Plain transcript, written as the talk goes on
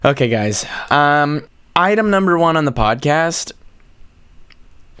Okay, guys. Item number 1 on the podcast.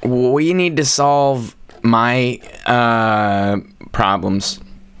 We need to solve my problems.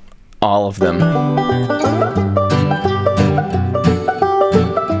 All of them.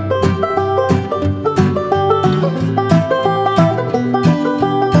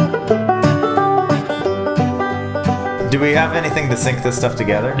 Do we have anything to sync this stuff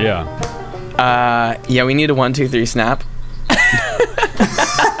together? Yeah. Yeah, we need a 1, 2, 3 snap.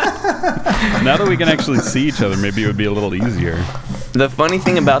 Now that we can actually see each other, maybe it would be a little easier. The funny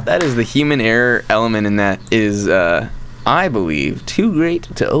thing about that is the human error element in that is, I believe, too great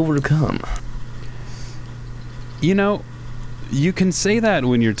to overcome. You know, you can say that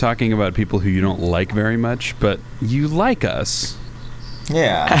when you're talking about people who you don't like very much, but you like us.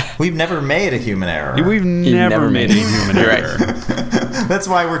 Yeah. We've never made a human error. We've never made a human error. That's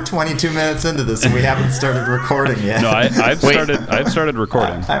why we're 22 minutes into this and we haven't started recording yet. No, I've started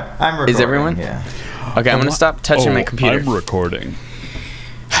recording. I'm recording. Is everyone? Yeah. Okay, I'm gonna stop touching my computer. I'm recording.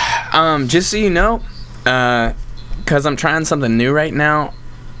 Just so you know, because I'm trying something new right now,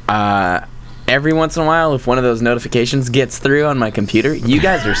 every once in a while, if one of those notifications gets through on my computer, you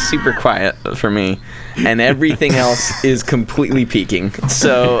guys are super quiet for me, and everything else is completely peaking.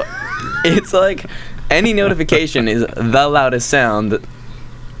 So it's like any notification is the loudest sound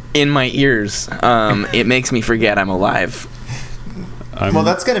in my ears. It makes me forget I'm alive. Well,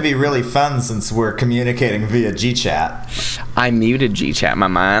 that's going to be really fun since we're communicating via GChat. I muted GChat, my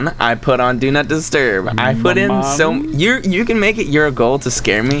man. I put on Do Not Disturb. I put in so... You can make it your goal to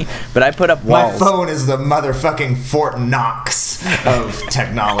scare me, but I put up walls. My phone is the motherfucking Fort Knox of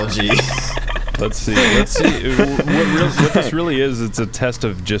technology. Let's see. What this really is, it's a test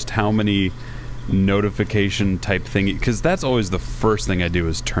of just how many notification type thing, because that's always the first thing I do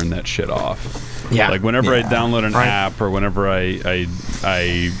is turn that shit off. Yeah. Like whenever I download an app or whenever I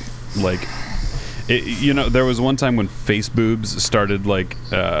like it, you know, there was one time when Faceboobs started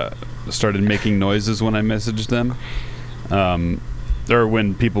started making noises when I messaged them, or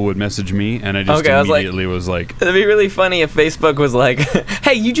when people would message me, and I just immediately was like, it'd be really funny if Facebook was like,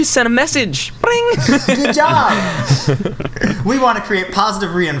 hey, you just sent a message. Bring. Good job. We want to create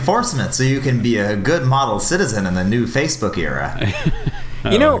positive reinforcement so you can be a good model citizen in the new Facebook era.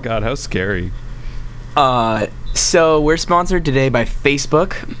 You know, oh my God, how scary. So we're sponsored today by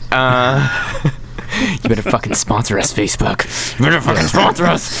Facebook. You better fucking sponsor us, Facebook. You better fucking sponsor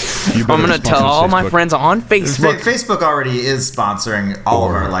us. I'm gonna tell all my friends on Facebook. Facebook already is sponsoring all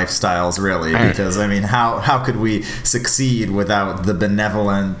of our lifestyles, really, because I mean, how could we succeed without the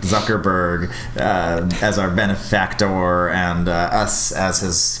benevolent Zuckerberg as our benefactor and us as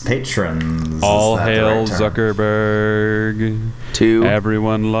his patrons? All hail Zuckerberg. 2.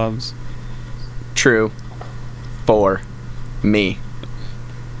 Everyone loves. True. 4. Me.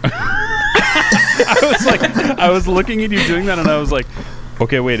 I was looking at you doing that, and I was like,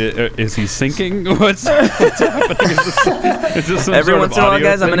 okay, wait, is he syncing? What's happening? Is this some Every sort once of in a while, audio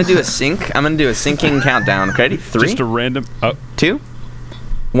guys, I'm thing? gonna do a sync. I'm gonna do a syncing countdown. Ready? 3, Just a random. 2,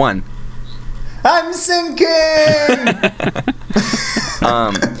 1. I'm sinking.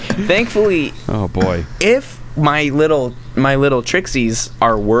 Thankfully, Oh boy. if my little trixies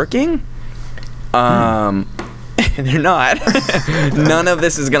are working, they're not. None of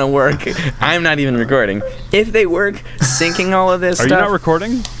this is gonna work. I'm not even recording. If they work, syncing all of this Are stuff. you not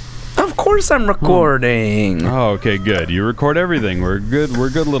recording? Of course I'm recording. Oh, okay, good. You record everything. We're good. We're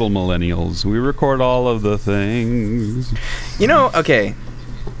good little millennials. We record all of the things. You know, okay.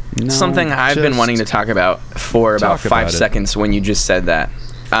 No, Something I've been just wanting to talk about for about talk 5 about it. seconds when you just said that,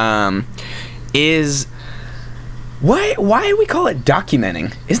 is why do we call it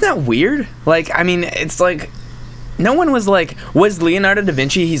documenting? Isn't that weird? Like, I mean, it's like no one was like, was Leonardo da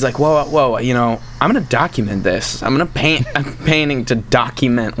Vinci? He's like, whoa, you know, I'm gonna document this. I'm gonna paint a painting to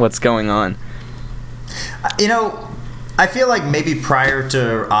document what's going on. You know, I feel like maybe prior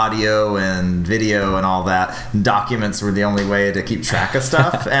to audio and video and all that, documents were the only way to keep track of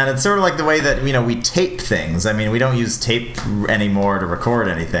stuff. And it's sort of like the way that, you know, we tape things. I mean, we don't use tape anymore to record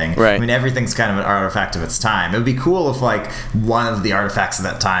anything. Right. I mean, everything's kind of an artifact of its time. It would be cool if, like, one of the artifacts of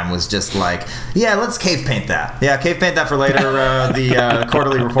that time was just like, yeah, let's cave paint that. Yeah, cave paint that for later, the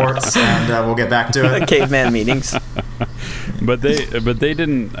quarterly reports, and we'll get back to it. Caveman meetings. But they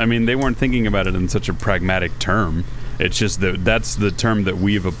didn't. I mean, they weren't thinking about it in such a pragmatic term. It's just that's the term that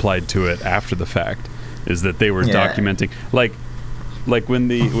we've applied to it after the fact, is that they were documenting, like when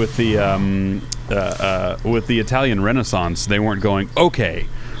with the Italian Renaissance, they weren't going, okay,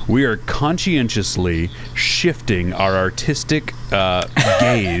 we are conscientiously shifting our artistic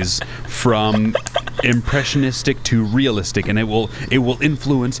gaze from impressionistic to realistic, and it will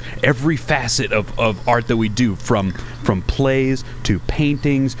influence every facet of art that we do, from plays to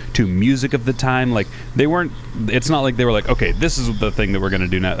paintings to music of the time. Like, it's not like they were like, okay, this is the thing that we're going to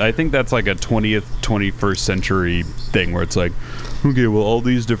do now. I think that's like a 21st century thing where it's like, okay, well, all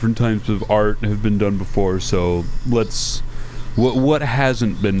these different types of art have been done before, so let's... What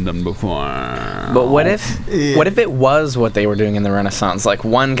hasn't been done before? But what if it was what they were doing in the Renaissance? Like,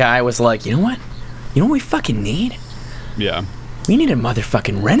 one guy was like, you know what we fucking need? Yeah. We need a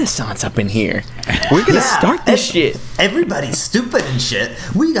motherfucking Renaissance up in here. We're gonna start this shit. Everybody's stupid and shit.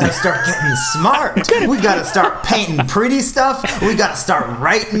 We gotta start getting smart. We gotta start painting pretty stuff. We gotta start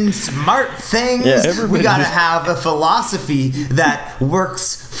writing smart things. Yeah, we gotta have a philosophy that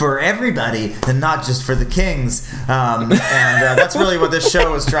works for everybody and not just for the kings. And that's really what this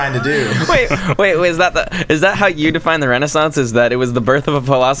show is trying to do. Wait, is that how you define the Renaissance? Is that it was the birth of a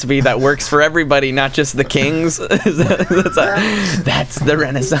philosophy that works for everybody, not just the kings? That's the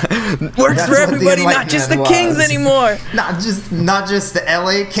Renaissance. Works for everybody, not just the kings anymore. Not just the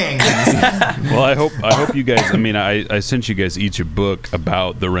LA Kings. Well, I hope you guys. I mean, I sent you guys each a book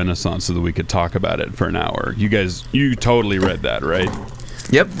about the Renaissance so that we could talk about it for an hour. You totally read that, right?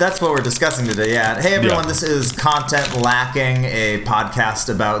 Yep. That's what we're discussing today, yeah. Hey, everyone, This is Content Lacking, a podcast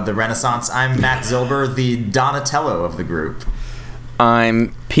about the Renaissance. I'm Matt Zilber, the Donatello of the group.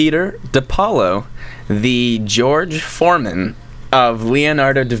 I'm Peter DePaulo, the George Foreman of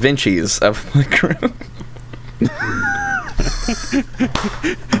Leonardo da Vinci's of the group.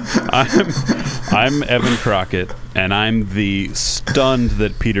 I'm Evan Crockett, and I'm the stunned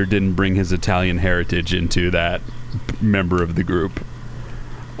that Peter didn't bring his Italian heritage into that member of the group.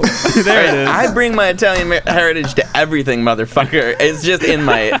 There it is. I bring my Italian heritage to everything, motherfucker. It's just in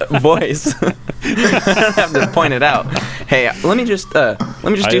my voice. I don't have to point it out. Hey, let me just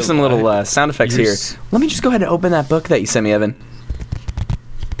do some little sound effects here. Let me just go ahead and open that book that you sent me, Evan.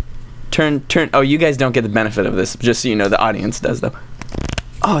 Turn. Oh, you guys don't get the benefit of this. Just so you know, the audience does, though.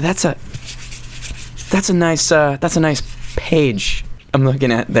 Oh, that's a nice page I'm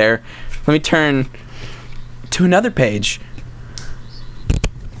looking at there. Let me turn to another page.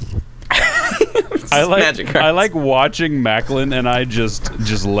 I like watching Macklin, and I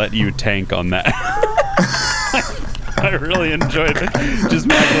just let you tank on that. I really enjoyed it. Just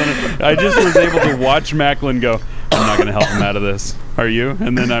Macklin. I just was able to watch Macklin go, I'm not going to help him out of this. Are you?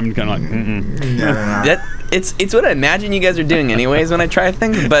 And then I'm kind of like, No. It's what I imagine you guys are doing anyways when I try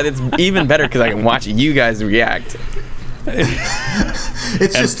things, but it's even better because I can watch you guys react.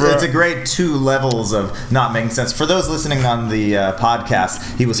 It's a great 2 levels of not making sense. For those listening on the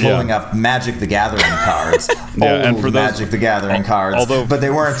podcast, he was holding up Magic the Gathering cards. And for those, Magic the Gathering cards, but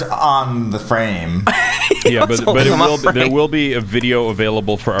they weren't on the frame. Yeah, but there will be a video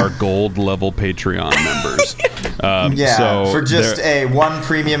available for our gold level Patreon members. So for just a 1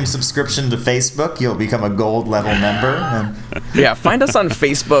 premium subscription to Facebook, you'll become a gold level member. Yeah, find us on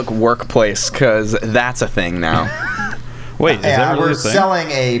Facebook Workplace, because that's a thing now. Wait, is that really we're a thing? selling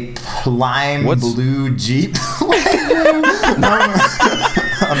a lime blue Jeep.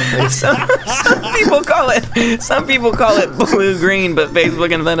 Some people call it blue green, but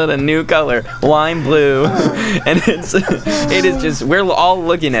Facebook invented a new color, lime blue, and it is just, we're all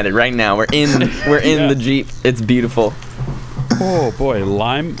looking at it right now. We're in the Jeep. It's beautiful. Oh boy,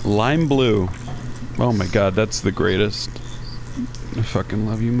 lime blue. Oh my God, that's the greatest. I fucking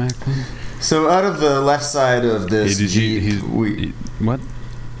love you, Macklin. So out of the left side of this Jeep, what?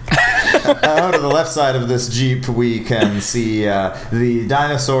 Out of the left side of this Jeep, we can see the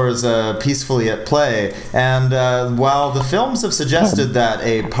dinosaurs peacefully at play. And while the films have suggested that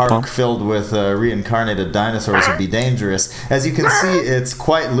a park filled with reincarnated dinosaurs would be dangerous, as you can see, it's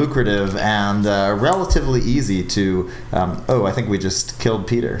quite lucrative and relatively easy to. I think we just killed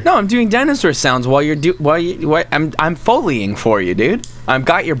Peter. No, I'm doing dinosaur sounds while I'm Foleying for you, dude. I've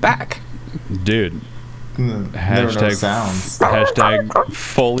got your back. Dude. Hashtag sounds. Hashtag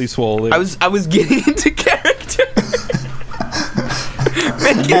Foley Swoley. I was getting into character.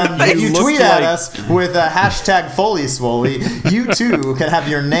 And if you tweet at us with a hashtag Foley Swoley, you too can have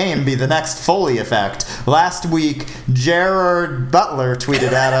your name be the next Foley effect. Last week, Gerard Butler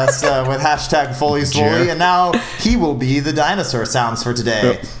tweeted at us with hashtag Foley Swoley, and now he will be the dinosaur sounds for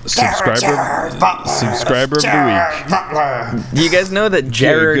today. Subscriber of the week. Do you guys know that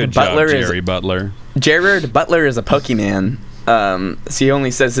Gerard Butler is Jerry Butler? Gerard Butler is a Pokemon. So he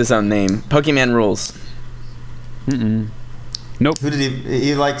only says his own name. Pokemon rules. Nope. Who did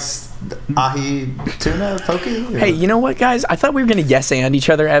he likes ahi tuna poke? Hey, you know what, guys? I thought we were gonna yes and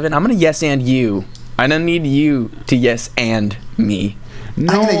each other, Evan. I'm gonna yes and you. I don't need you to yes and me.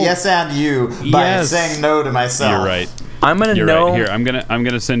 No. I'm gonna yes and you by Yes. saying no to myself. You're right. I'm gonna You're know. right. Here, I'm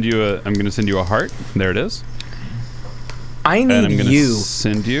gonna send you a heart. There it is. I And I'm need gonna you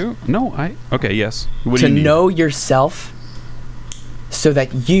send you. No, okay, yes. What do to you need? know yourself, so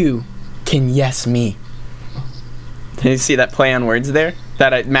that you can yes me. Did you see that play on words there?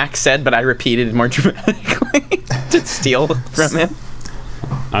 That Max said, but I repeated it more dramatically to steal from him.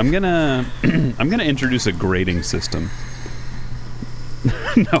 I'm gonna introduce a grading system.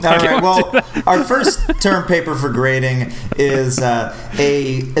 No, All right. Well, our first term paper for grading is a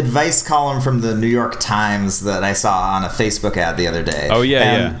advice column from the New York Times that I saw on a Facebook ad the other day. Oh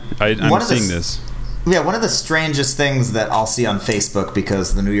yeah, And I'm one of the seeing this. Yeah, one of the strangest things that I'll see on Facebook,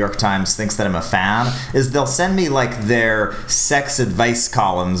 because the New York Times thinks that I'm a fan, is they'll send me like their sex advice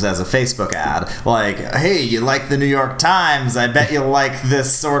columns as a Facebook ad. Like, hey, you like the New York Times? I bet you like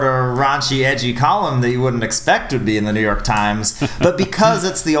this sort of raunchy, edgy column that you wouldn't expect would be in the New York Times. But because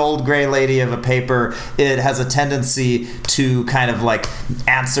it's the old gray lady of a paper, it has a tendency to kind of like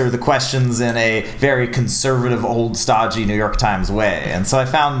answer the questions in a very conservative, old, stodgy New York Times way. And so I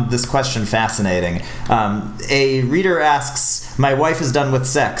found this question fascinating. A reader asks, "My wife is done with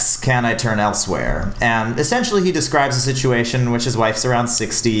sex. Can I turn elsewhere?" And essentially he describes a situation in which his wife's around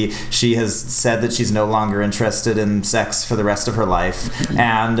 60. She has said that she's no longer interested in sex for the rest of her life.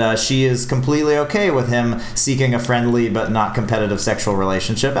 And she is completely okay with him seeking a friendly but not competitive sexual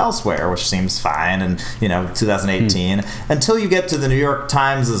relationship elsewhere, which seems fine in, 2018. Until you get to the New York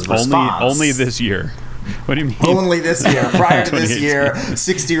Times' response. Only this year. What do you mean? Only this year. Prior to this year,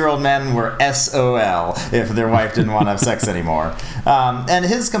 60-year-old men were SOL if their wife didn't want to have sex anymore. And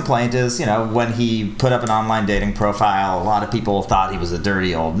his complaint is, when he put up an online dating profile, a lot of people thought he was a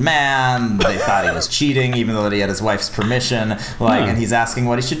dirty old man. They thought he was cheating, even though he had his wife's permission. And he's asking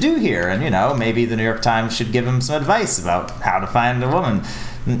what he should do here. And, maybe the New York Times should give him some advice about how to find a woman.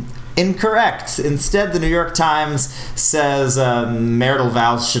 Incorrect. Instead, the New York Times says marital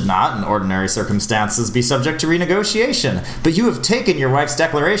vows should not, in ordinary circumstances, be subject to renegotiation. But you have taken your wife's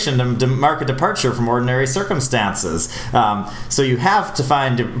declaration to mark a departure from ordinary circumstances. So you have to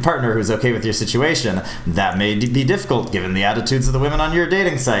find a partner who's okay with your situation. That may be difficult given the attitudes of the women on your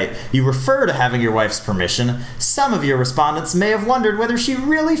dating site. You refer to having your wife's permission. Some of your respondents may have wondered whether she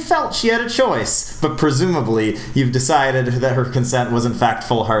really felt she had a choice. But presumably, you've decided that her consent was in fact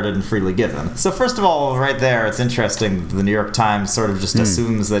full-hearted and freely given. So first of all, right there, it's interesting the New York Times sort of just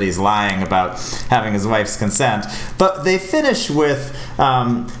assumes that he's lying about having his wife's consent. But they finish with,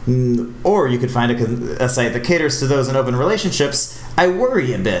 or you could find a site that caters to those in open relationships. I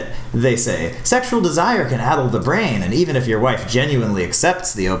worry a bit, they say. Sexual desire can addle the brain, and even if your wife genuinely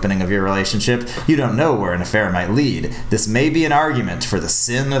accepts the opening of your relationship, you don't know where an affair might lead. This may be an argument for the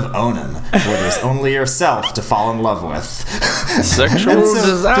sin of Onan, where there's only yourself to fall in love with. Sexual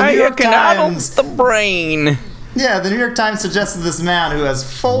desire can addle the brain. Yeah, the New York Times suggests that this man who has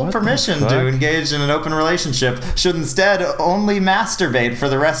full permission to engage in an open relationship should instead only masturbate for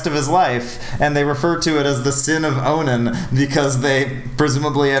the rest of his life, and they refer to it as the sin of Onan because they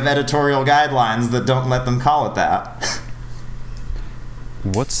presumably have editorial guidelines that don't let them call it that.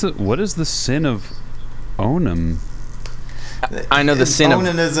 What is the sin of Onam? I know the sin of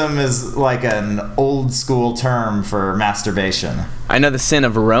Onanism is like an old school term for masturbation. I know the sin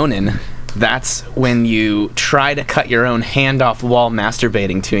of Ronin. That's when you try to cut your own hand off while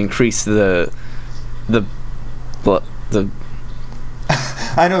masturbating to increase the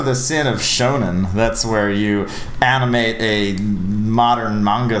I know the sin of shonen. That's where you animate a modern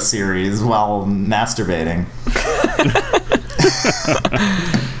manga series while masturbating.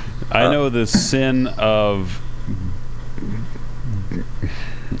 I know the sin of...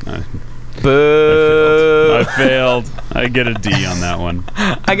 Boo. I failed. I get a D on that one.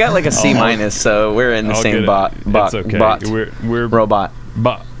 I got like a C minus, so we're in the same bot. It's okay. Bot. We're robot.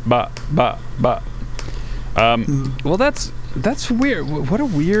 Bot. Well, that's weird. What a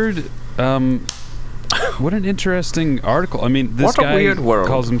weird. What an interesting article. I mean, this guy weird world.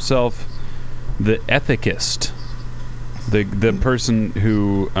 calls himself the ethicist. The person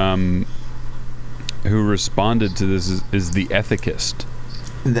who responded to this is the ethicist.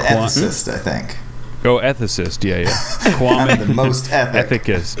 The ethicist, I think. Oh, ethicist, yeah. Kwame, the most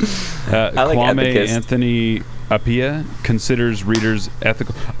ethicist. I like Kwame ethicist. Anthony Appiah considers readers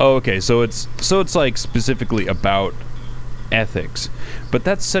ethical. Oh, okay. So it's like specifically about ethics, but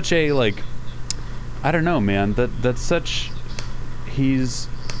that's such a like. I don't know, man. That's such. He's.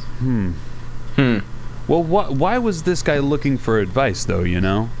 Well, why was this guy looking for advice, though?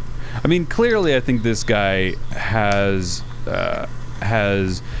 I mean, clearly, I think this guy has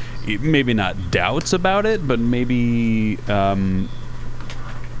maybe not doubts about it, but maybe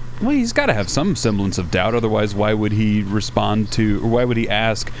Well, he's got to have some semblance of doubt. Otherwise, why would he respond to, or why would he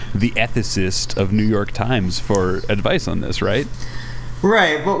ask the ethicist of New York Times for advice on this, right?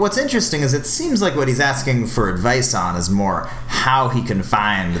 Right, but what's interesting is it seems like what he's asking for advice on is more how he can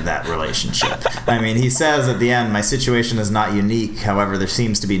find that relationship. I mean, he says at the end, my situation is not unique. However, there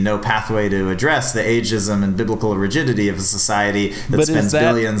seems to be no pathway to address the ageism and biblical rigidity of a society that spends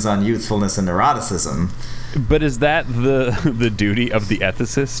billions on youthfulness and neuroticism. But is that the duty of the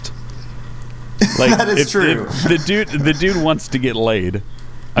ethicist? Like, that is true. If the dude wants to get laid.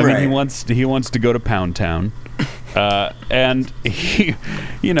 I mean, he wants to go to Pound Town. And he,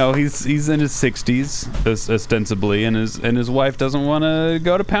 he's in his 60s ostensibly, and his wife doesn't want to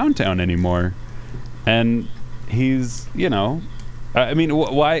go to Pound Town anymore, and he's, I mean,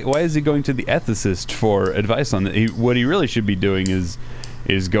 why is he going to the ethicist for advice on that? What he really should be doing is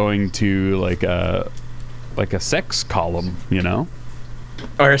going to like a sex column,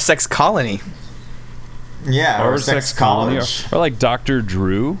 or a sex colony. Yeah, or sex college, or like Dr.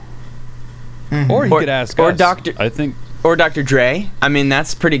 Drew. Mm-hmm. Or he could ask or us. Or Dr. Dre. I mean,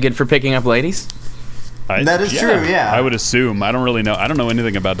 that's pretty good for picking up ladies. That is true, yeah. I would assume. I don't really know. I don't know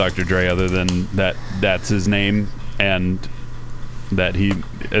anything about Dr. Dre other than that's his name and that he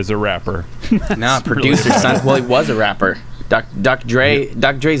is a rapper. No, producer, really son. Well, he was a rapper. Dr.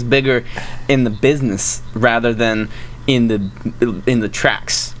 Dre's bigger in the business rather than in the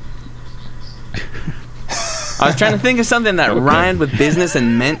tracks. I was trying to think of something that rhymed with business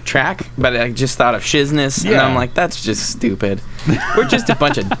and meant track, but I just thought of shizness, and I'm like, that's just stupid. We're just a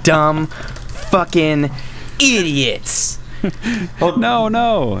bunch of dumb fucking idiots.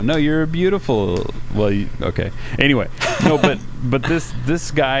 No, you're beautiful. Well, okay. Anyway, no, but this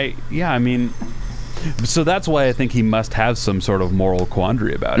guy, yeah, I mean, so that's why I think he must have some sort of moral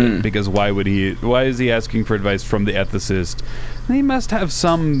quandary about it, because why is he asking for advice from the ethicist? He must have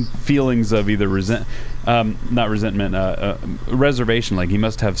some feelings of either reservation, like he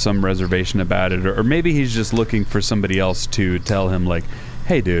must have some reservation about it, or maybe he's just looking for somebody else to tell him, like,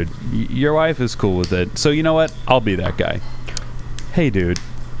 hey dude, your wife is cool with it, so you know what, I'll be that guy. Hey dude,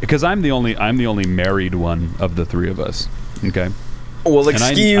 because I'm the only married one of the three of us. Okay. Well,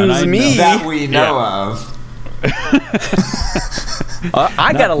 excuse me. That we know of.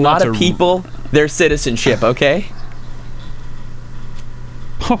 I got a lot of people, their citizenship, okay?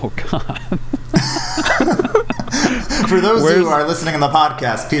 Oh, God. For those who are listening on the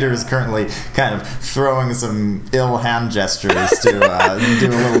podcast, Peter is currently kind of throwing some ill hand gestures to do a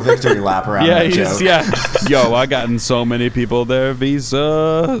little victory lap around that joke. Yeah. Yo, I gotten so many people their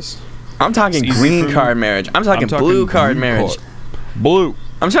visas. I'm talking green card marriage. I'm talking blue card marriage. Blue.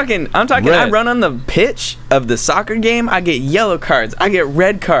 I'm talking. Red. I run on the pitch of the soccer game. I get yellow cards. I get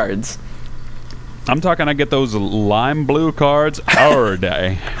red cards. I'm talking. I get those lime blue cards every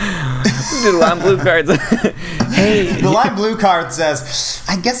day. Dude, lime blue cards. Hey, the lime blue card says,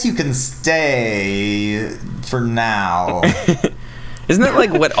 "I guess you can stay for now." Isn't that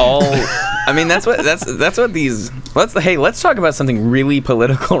like what all? I mean, that's what these. Let's talk about something really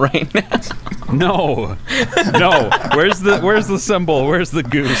political right now. No. Where's the symbol? Where's the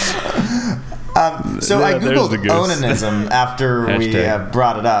goose? So I googled onanism after we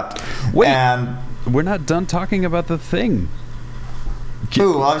brought it up. Wait, and we're not done talking about the thing.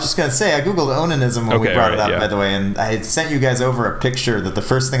 Ooh, I was just gonna say I googled onanism when we brought it up, by the way, and I had sent you guys over a picture that the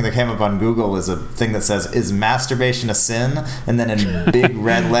first thing that came up on Google is a thing that says, "Is masturbation a sin?" And then in big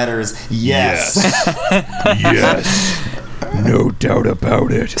red letters, yes. Yes. No doubt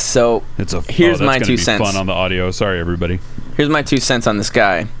about it. So here's my 2 cents. Fun on the audio. Sorry, everybody. Here's my 2 cents on this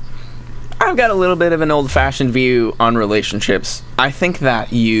guy. I've got a little bit of an old-fashioned view on relationships. I think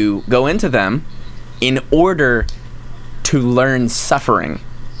that you go into them in order to learn suffering.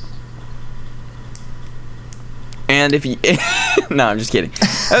 And if you no, I'm just kidding.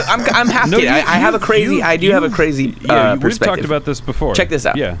 I'm half kidding. I have a crazy. I do have a crazy perspective. We've talked about this before. Check this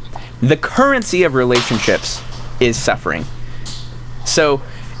out. Yeah. The currency of relationships is suffering. So,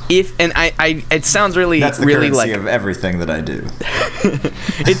 it sounds really, that's the really currency like of everything that I do.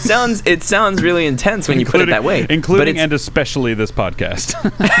 It sounds really intense when you put it that way, including and especially this podcast.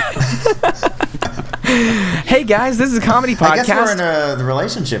 Hey guys, this is a comedy podcast. I guess we're in a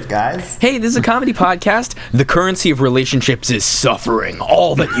relationship, guys. Hey, this is a comedy podcast. The currency of relationships is suffering.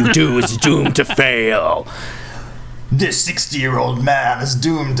 All that you do is doomed to fail. This 60-year-old man is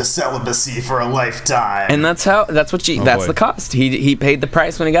doomed to celibacy for a lifetime. And that's the cost. He paid the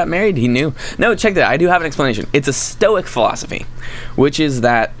price when he got married. He knew. No, check that out. I do have an explanation. It's a Stoic philosophy, which is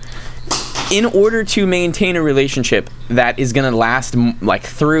that in order to maintain a relationship that is going to last like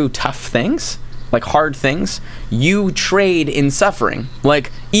through tough things, like hard things, you trade in suffering. Like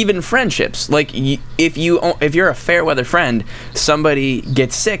even friendships. Like if you're a fair weather friend, somebody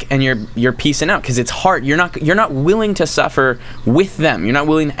gets sick and you're piecing out because it's hard. You're not willing to suffer with them. You're not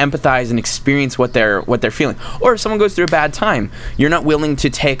willing to empathize and experience what they're feeling. Or if someone goes through a bad time, you're not willing to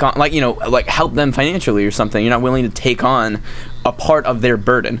take on, like help them financially or something. You're not willing to take on a part of their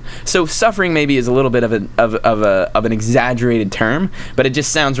burden. So suffering maybe is a little bit of an exaggerated term, but it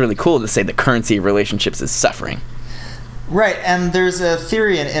just sounds really cool to say the currency of relationships is suffering. Right, and there's a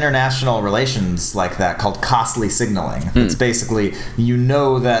theory in international relations like that called costly signaling. It's basically, you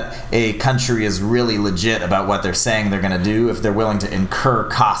know that a country is really legit about what they're saying they're going to do if they're willing to incur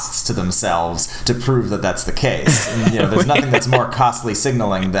costs to themselves to prove that that's the case. And, there's nothing that's more costly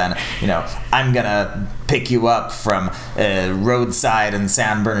signaling than, I'm going to pick you up from a roadside in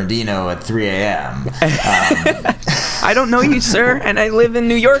San Bernardino at 3 a.m. I don't know you, sir, and I live in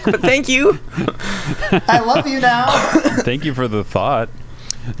New York, but thank you. I love you now. Thank you for the thought.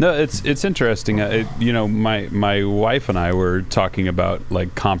 No, it's interesting. My wife and I were talking about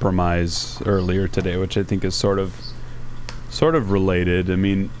like compromise earlier today, which I think is sort of related. I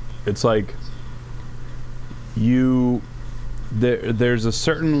mean, it's like there's a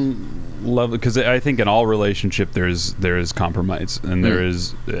certain level, because I think in all relationship there is compromise, and there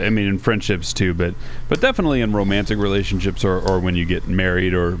is, I mean, in friendships too, but definitely in romantic relationships or when you get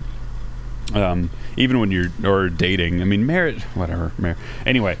married, or even when you're dating. I mean,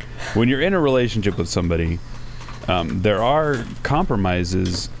 anyway, when you're in a relationship with somebody, there are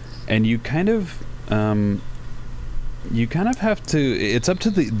compromises, and you kind of have to, it's up to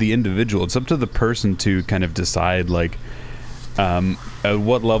the individual, it's up to the person to kind of decide, like, at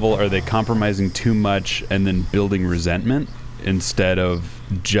what level are they compromising too much and then building resentment instead of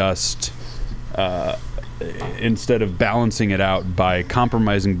just instead of balancing it out by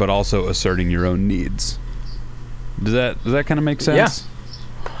compromising but also asserting your own needs. Does that kind of make sense?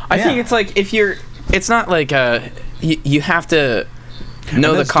 Yeah. I think it's like, it's not like you have to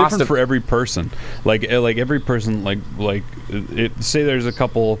know the cost different for every person. Like every person, say there's a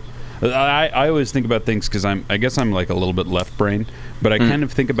couple. I always think about things because I guess I'm like a little bit left brain, but I kind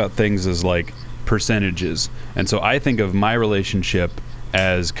of think about things as like percentages. And so I think of my relationship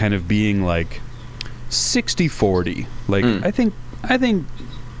as kind of being like 60-40. Like I think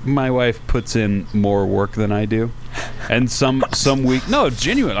my wife puts in more work than I do. And some week, no, it's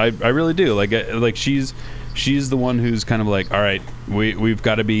genuine. I really do. Like she's the one who's kind of like, all right, we've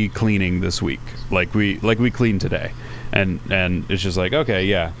got to be cleaning this week. Like we cleaned today. And it's just like, okay,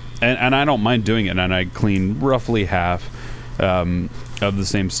 yeah. And I don't mind doing it, and I clean roughly half of the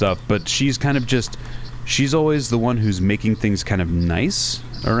same stuff. But she's kind of she's always the one who's making things kind of nice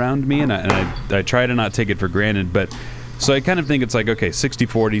around me, and I try to not take it for granted. But so I kind of think it's like, okay,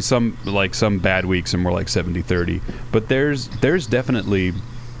 60-40, some bad weeks, and more like 70-30. But there's definitely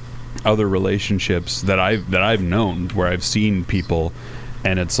other relationships that I've known where I've seen people,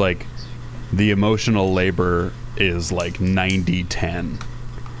 and it's like the emotional labor is like 90-10.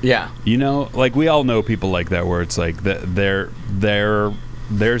 Yeah. Like we all know people like that, where it's like their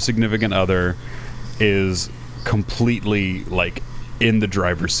significant other is completely like in the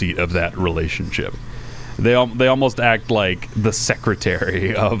driver's seat of that relationship. They almost act like the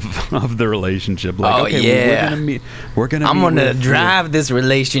secretary of the relationship. Like, okay, yeah, we're gonna I'm gonna drive this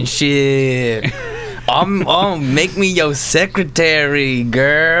relationship. Make me your secretary,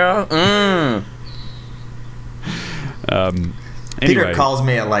 girl. Anyway, Peter calls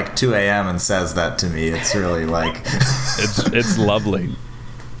me at like 2 a.m. and says that to me. It's really like it's lovely.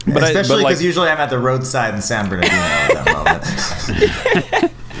 But especially because usually I'm at the roadside in San Bernardino at that moment.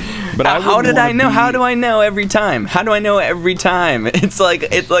 But how did I know? How do I know every time? How do I know every time? It's like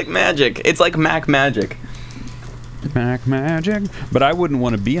magic. It's like Mac magic. Mac magic. But I wouldn't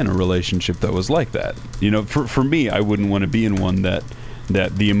want to be in a relationship that was like that. For me, I wouldn't want to be in one that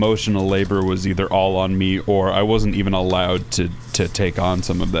the emotional labor was either all on me, or I wasn't even allowed to take on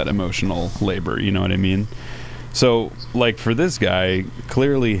some of that emotional labor. You know what I mean? So, like, for this guy,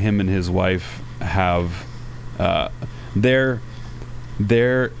 clearly him and his wife have their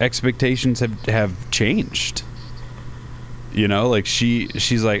expectations have changed. Like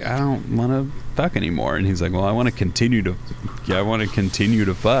she's like, I don't want to fuck anymore, and he's like, well, I want to continue to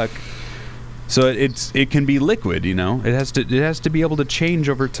fuck. So it can be liquid, It has to be able to change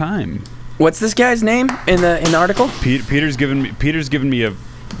over time. What's this guy's name in the article? Peter's given me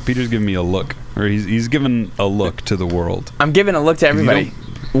a look, or he's given a look to the world. I'm giving a look to everybody.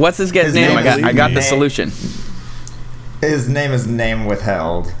 What's this guy's name? I got the solution. His name is Name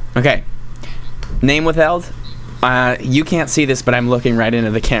Withheld. Okay. Name Withheld? You can't see this, but I'm looking right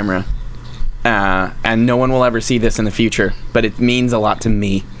into the camera. and no one will ever see this in the future, but it means a lot to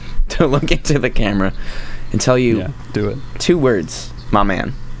me to look into the camera and tell you do it. 2 words, my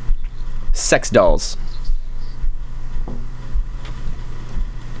man. Sex dolls.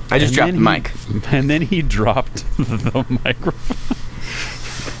 I just dropped the mic. And then he dropped the microphone.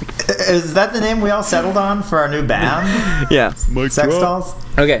 Is that the name we all settled on for our new band? Yeah. Sex dolls?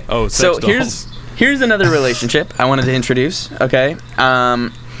 Okay. Oh, so sex dolls. here's another relationship I wanted to introduce, okay?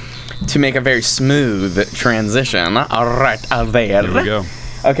 To make a very smooth transition. All right, there. There we go.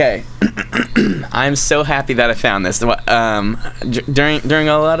 Okay. I'm so happy that I found this. During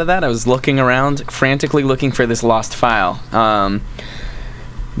a lot of that, I was looking around, frantically looking for this lost file.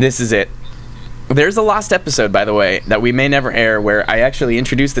 This is it. There's a lost episode, by the way, that we may never air, where I actually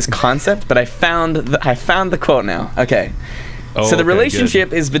introduced this concept, but I found the quote now. Okay. Oh, so the okay,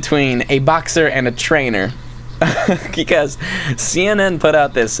 relationship is between a boxer and a trainer. Because CNN put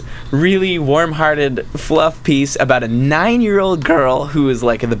out this really warm-hearted fluff piece about a 9-year-old girl who is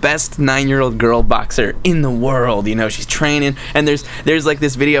like the best 9-year-old girl boxer in the world. You know, she's training, and there's like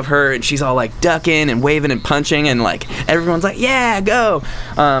this video of her, and she's all like ducking and waving and punching, and like everyone's like, yeah, go.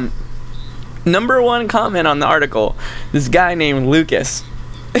 Number 1 comment on the article, this guy named Lucas.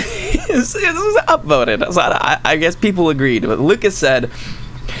 It was upvoted, so I guess people agreed. But Lucas said,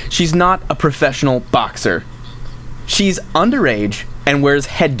 she's not a professional boxer. She's underage and wears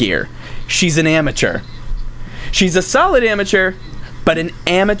headgear. She's an amateur. She's a solid amateur, but an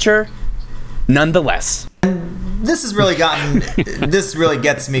amateur nonetheless. This really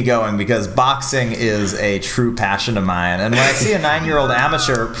gets me going, because boxing is a true passion of mine. And when I see a 9-year-old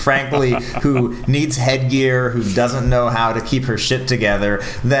amateur, frankly, who needs headgear, who doesn't know how to keep her shit together,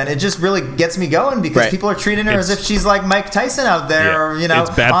 then it just really gets me going, because people are treating her as if she's like Mike Tyson out there, or, it's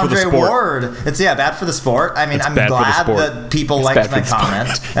bad Andre for the sport. Ward. It's bad for the sport. I mean, I'm glad that people liked my comment,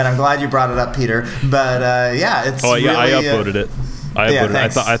 and I'm glad you brought it up, Peter. But it's I really, uploaded it. I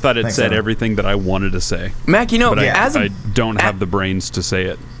thought it said everything that I wanted to say. Mac, but I don't have the brains to say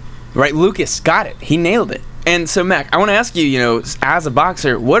it. Right, Lucas got it. He nailed it. And so, Mac, I want to ask you, as a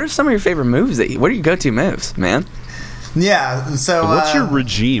boxer, what are some of your favorite moves? What are your go-to moves, man? Yeah, so... What's your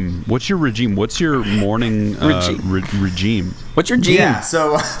regime? What's your morning regime? What's your regime? Yeah,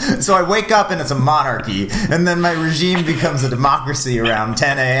 so I wake up and it's a monarchy, and then my regime becomes a democracy around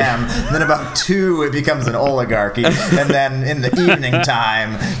 10 a.m., then about 2 it becomes an oligarchy, and then in the evening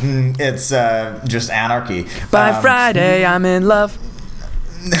time, it's just anarchy. By Friday, I'm in love.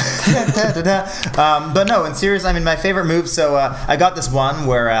 But no, in serious, I mean, my favorite move, so I got this one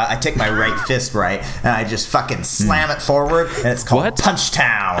where I take my right fist, right, and I just fucking slam it forward, and it's called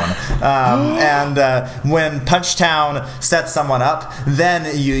Punchtown. And when Punchtown sets someone up, then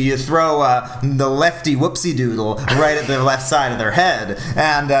you throw the lefty whoopsie doodle right at the left side of their head,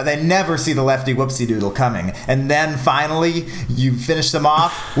 and they never see the lefty whoopsie doodle coming. And then finally, you finish them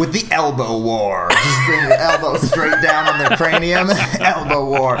off with the elbow war. Just bring your elbow straight down on their cranium.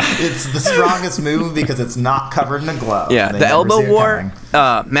 Elbow war. It's the strongest move because it's not covered in a glove. Yeah, the elbow war.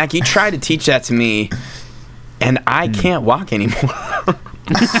 Mac, you tried to teach that to me, and I can't walk anymore.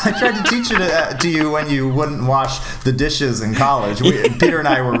 I tried to teach it to you when you wouldn't wash the dishes in college. Peter and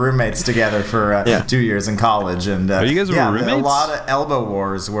I were roommates together for 2 years in college, and you guys were roommates? A lot of elbow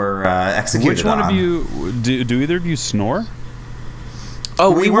wars were executed. Which one of you do either of you snore? Oh,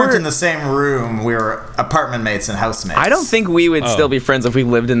 we weren't in the same room. We were apartment mates and housemates. I don't think we would still be friends if we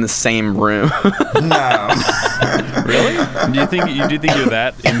lived in the same room. No. Really? Do you think you're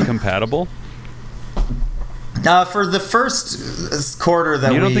that incompatible? For the first quarter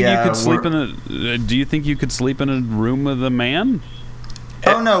that you don't think you could sleep in a? Do you think you could sleep in a room with a man?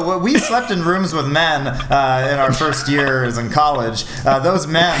 Oh no, we slept in rooms with men in our first years in college. Those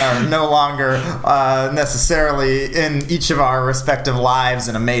men are no longer necessarily in each of our respective lives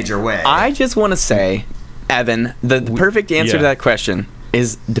in a major way. I just want to say, Evan, the perfect answer to that question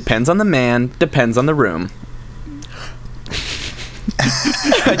is depends on the man, depends on the room.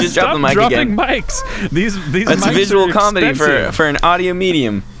 I just dropped the mic again. Mics. These That's mics visual are comedy expensive. for an audio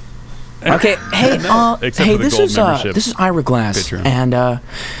medium. Okay, hey, this is Ira Glass, Patreon. and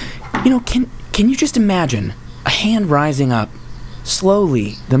can you just imagine a hand rising up,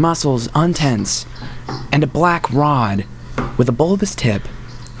 slowly, the muscles untense, and a black rod with a bulbous tip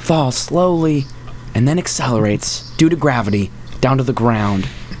falls slowly and then accelerates due to gravity down to the ground.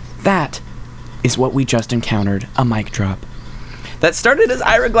 That is what we just encountered, a mic drop. That started as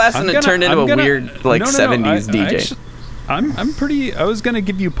Ira Glass and it turned into a weird 70s DJ. I was gonna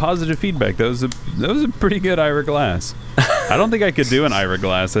give you positive feedback. That was a pretty good Ira Glass. I don't think I could do an Ira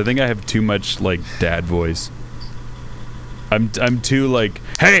Glass. I think I have too much like dad voice. I'm too like,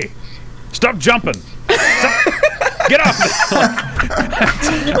 hey, Stop jumping. Get off me.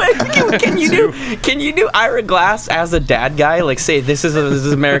 Can you do Ira Glass as a dad guy? Like, say this is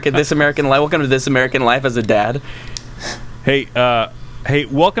American Life. Welcome to This American Life as a dad. Hey,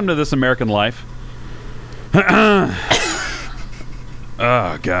 welcome to This American Life.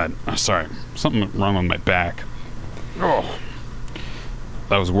 Oh God, oh, sorry, something wrong with my back. Oh,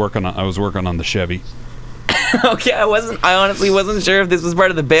 I was working on the Chevy. Okay, I honestly wasn't sure if this was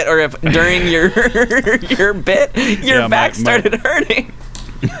part of the bit or if during your bit your back started hurting.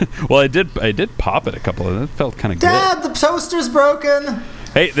 Well, I did pop it a couple of. It felt kind of good. Dad, the toaster's broken.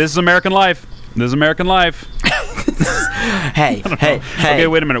 Hey, this is American Life. This is American Life. Hey. Okay,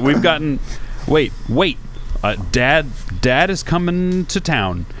 wait a minute. We've gotten. Wait. Dad is coming to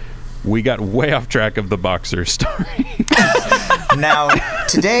town. We got way off track of the boxer story. Now,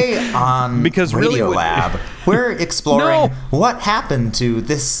 today on Radiolab, we're exploring what happened to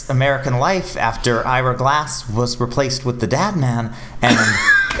This American Life after Ira Glass was replaced with the Dad Man, and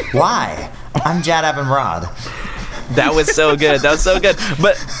why. I'm Jad Abumrad. That was so good. But also,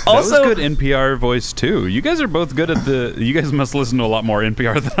 that was good NPR voice too. You guys are both good at the. You guys must listen to a lot more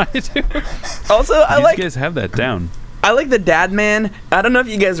NPR than I do. Also, you guys have that down. I like the Dad Man. I don't know if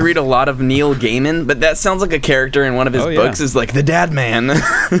you guys read a lot of Neil Gaiman, but that sounds like a character in one of his books. Is like the Dad Man.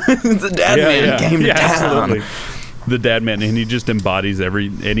 The Dad Man came to town. Absolutely. The Dad Man, and he just embodies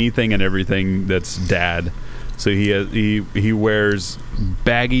anything and everything that's dad. So he wears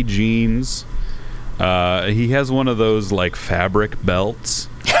baggy jeans. He has one of those like fabric belts.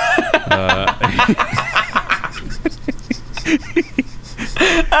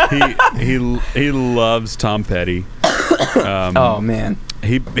 He loves Tom Petty. Oh man,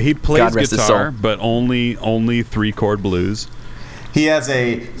 he plays guitar, but only 3-chord blues. He has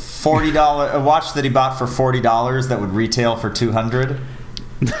a $40 watch that he bought for $40 that would retail for $200.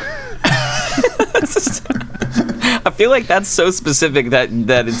 I feel like that's so specific that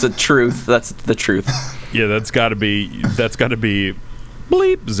it's a truth. That's the truth. Yeah, that's got to be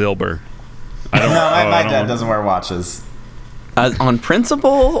bleep Zilber. My dad doesn't wear watches. On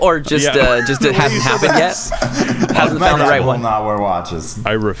principle, or just it hasn't happened yet? Hasn't found the right one. Will not wear watches.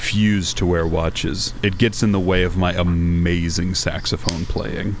 I refuse to wear watches. It gets in the way of my amazing saxophone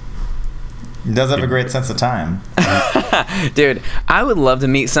playing. He does have a great sense of time. Dude, I would love to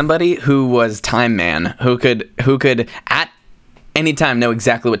meet somebody who was Time Man, who could at any time know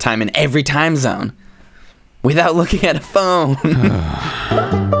exactly what time in every time zone without looking at a phone.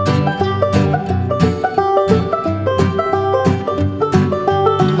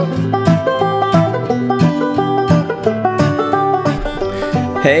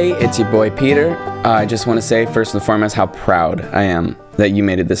 Hey, it's your boy Peter. I just want to say first and foremost how proud I am that you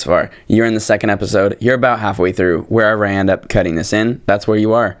made it this far. You're in the second episode. You're about halfway through. Wherever I end up cutting this in, that's where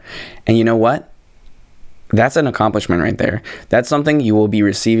you are. And you know what? That's an accomplishment right there. That's something you will be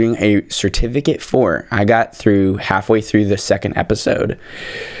receiving a certificate for. I got through halfway through the second episode.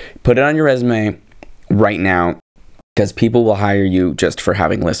 Put it on your resume right now, because people will hire you just for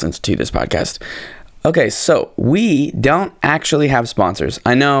having listened to this podcast. Okay, so we don't actually have sponsors.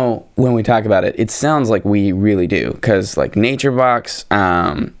 I know when we talk about it, it sounds like we really do, because like NatureBox,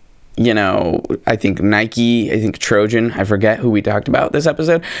 I think Nike, I think Trojan, I forget who we talked about this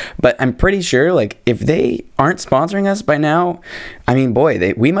episode, but I'm pretty sure like if they aren't sponsoring us by now, I mean,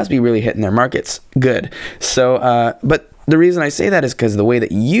 boy, we must be really hitting their markets good. So, but the reason I say that is because the way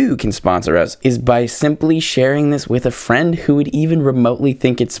that you can sponsor us is by simply sharing this with a friend who would even remotely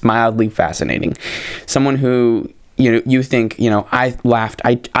think it's mildly fascinating. Someone who, you think, I laughed,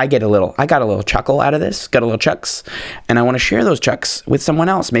 I got a little chuckle out of this, got a little chucks, and I want to share those chucks with someone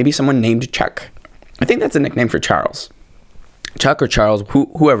else, maybe someone named Chuck. I think that's a nickname for Charles. Chuck or Charles,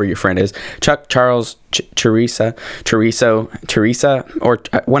 whoever your friend is, Chuck, Charles, Teresa, or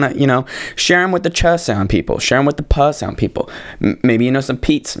want to, share them with the ch sound people, share them with the p sound people. Maybe you know some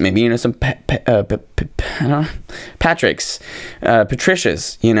Pete's, maybe you know some Patrick's,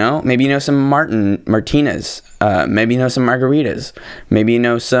 Patricia's, maybe you know some Martinez, maybe you know some Margaritas, maybe you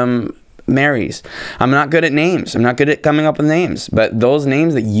know some Marys. I'm not good at names. I'm not good at coming up with names, but those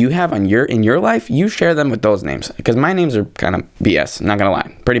names that you have in your life, you share them with those names, because my names are kind of BS. I'm not gonna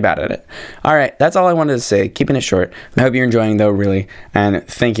lie, pretty bad at it. All right, that's all I wanted to say. Keeping it short. I hope you're enjoying though, really, and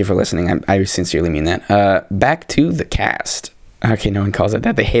thank you for listening. I sincerely mean that. Back to the cast. Okay, no one calls it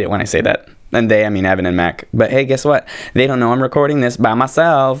that. They hate it when I say that. And I mean Evan and Mac. But hey, guess what? They don't know I'm recording this by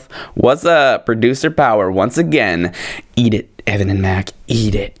myself. What's up? Producer power once again. Eat it, Evan and Mac.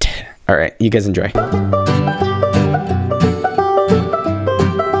 Eat it. All right, you guys enjoy.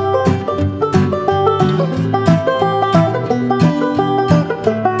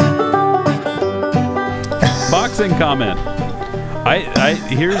 comment.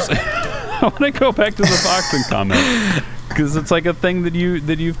 Here's. I want to go back to the boxing comment because it's like a thing that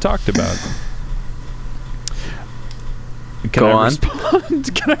you've talked about. Can I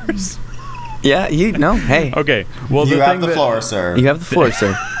respond? Can I Yeah, hey. Okay. Well, you have the floor, sir. You have the floor,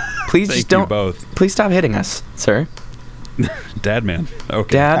 sir. Please just don't. Both. Please stop hitting us, sir. Dad, man.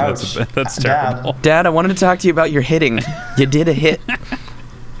 Okay. Dad. That's terrible. Dad, I wanted to talk to you about your hitting. You did a hit.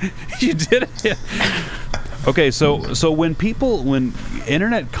 You did a hit. Okay, so when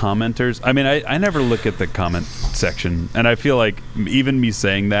internet commenters, I mean, I never look at the comment section, and I feel like even me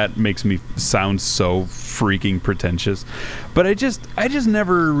saying that makes me sound so freaking pretentious, but I just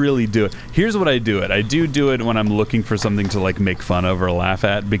never really do it. Here's what I do it. I do it when I'm looking for something to like make fun of or laugh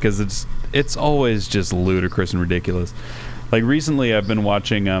at, because it's always just ludicrous and ridiculous. Like recently, I've been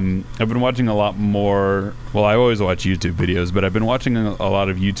watching a lot more. Well, I always watch YouTube videos, but I've been watching a lot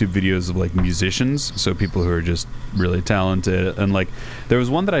of YouTube videos of like musicians, so people who are just really talented. And like, there was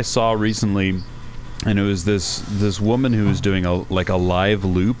one that I saw recently, and it was this woman who was doing a live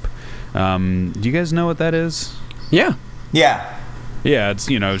loop. Do you guys know what that is? Yeah. Yeah. Yeah, it's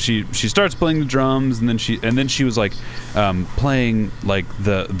she starts playing the drums, and then she was like playing like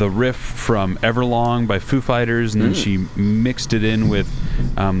the riff from Everlong by Foo Fighters, and then she mixed it in with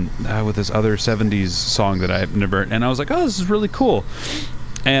this other 70s song that I've never, and I was like, oh, this is really cool.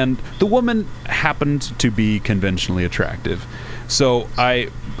 And the woman happened to be conventionally attractive, so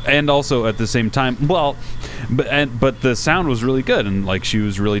and also at the same time, well, but the sound was really good, and like she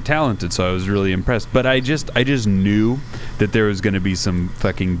was really talented, so I was really impressed. But I just knew that there was going to be some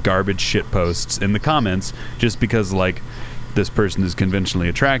fucking garbage shit posts in the comments, just because like this person is conventionally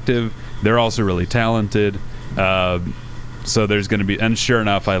attractive, they're also really talented, so there's going to be, and sure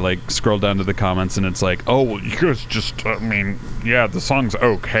enough, I like scroll down to the comments, and it's like, oh, well, you guys just, I mean, yeah, the song's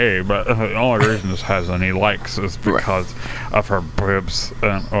okay, but the only reason this has any likes is because of her boobs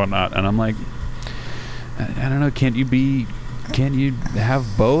and whatnot. And I'm like, I don't know, can't you have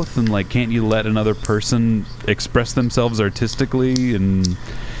both? And like, can't you let another person express themselves artistically? And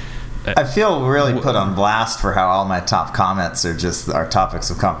I feel really put on blast for how all my top comments are just our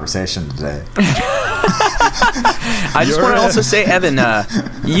topics of conversation today. I just want to also say, Evan,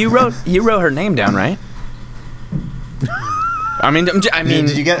 you wrote her name down, right? I mean, did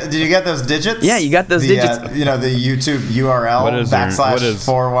you get those digits? Yeah, you got those digits. The YouTube URL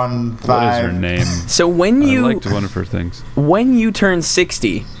 /415. What is her name? So when you I liked one of her things. When you turn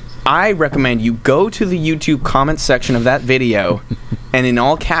 60, I recommend you go to the YouTube comment section of that video, and in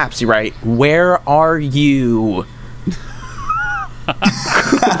all caps you write, "Where are you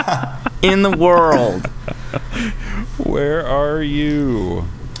in the world? Where are you?"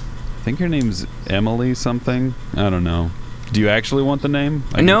 I think her name's Emily something. I don't know. Do you actually want the name?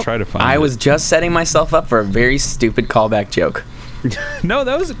 I can try to find it. I was just setting myself up for a very stupid callback joke. No,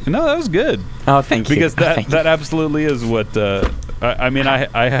 that was good. Oh, thank you. Because that absolutely is what. I mean,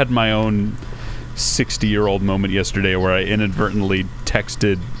 I had my own 60-year-old moment yesterday where I inadvertently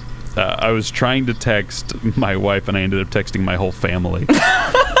texted. I was trying to text my wife, and I ended up texting my whole family.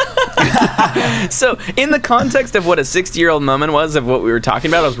 So, in the context of what a 60-year-old moment was of what we were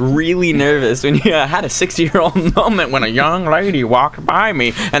talking about, I was really nervous when you had a 60-year-old moment when a young lady walked by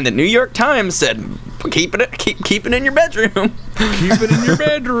me, and the New York Times said, "Keep it in your bedroom." Keep it in your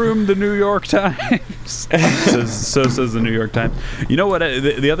bedroom, the New York Times. So says the New York Times. You know what?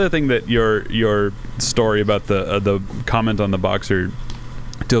 The other thing that your story about the comment on the boxer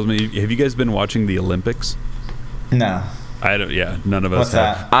tells me. Have you guys been watching the Olympics? No. I don't. Yeah, none of us What's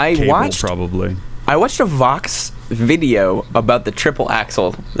have. that? I watched a Vox video about the triple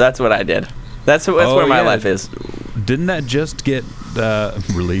axel. That's what I did. That's where my life is. Didn't that just get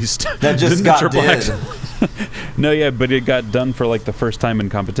released? That just got did. No, yeah, but it got done for like the first time in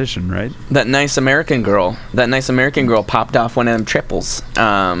competition, right? That nice American girl popped off one of them triples.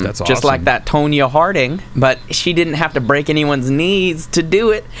 That's awesome. Just like that Tonya Harding, but she didn't have to break anyone's knees to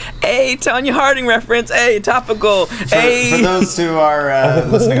do it. Hey, Tonya Harding reference. Hey, topical. For those who are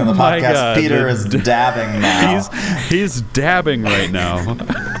listening on the podcast, God, Peter is dabbing now. He's dabbing right now.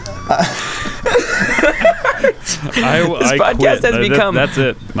 This podcast has become. That's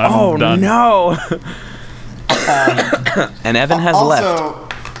it. I'm done. No. And Evan has left.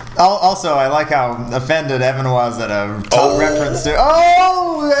 Also, I like how offended Evan was at a reference to.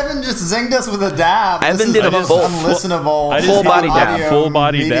 Oh, Evan just zinged us with a dab. Evan did a unlistenable full body dab. Full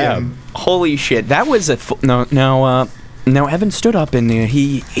body dab. Holy shit! That was a Now Evan stood up and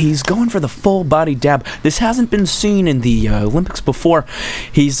he's going for the full body dab. This hasn't been seen in the Olympics before.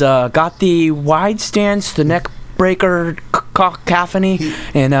 He's got the wide stance, the neck breaker cacophony,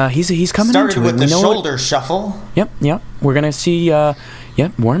 and he's coming into it. Started with the shoulder shuffle. Yep. We're gonna see.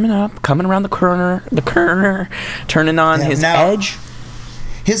 Warming up, coming around the corner, turning on his edge.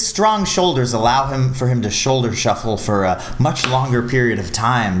 His strong shoulders allow for him to shoulder shuffle for a much longer period of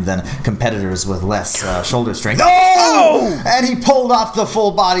time than competitors with less shoulder strength. Oh! And he pulled off the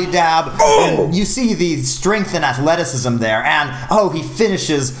full body dab. Oh! And you see the strength and athleticism there. And he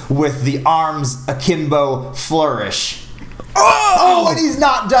finishes with the arms akimbo flourish. Oh, and he's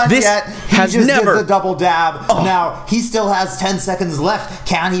not done yet. He just did the double dab. Now, he still has 10 seconds left.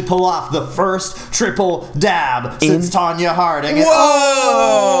 Can he pull off the first triple dab since Tanya Harding?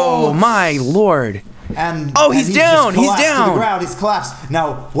 Whoa! My lord. He's down. He's down. To the ground. He's collapsed.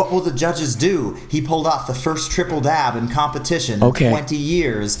 Now, what will the judges do? He pulled off the first triple dab in competition in 20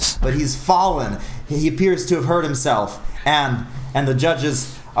 years, but he's fallen. He appears to have hurt himself. And the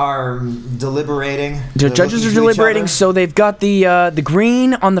judges are deliberating. The judges are deliberating, so they've got the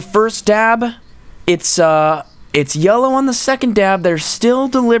green on the first dab. It's yellow on the second dab. They're still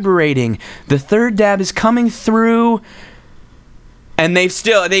deliberating. The third dab is coming through, and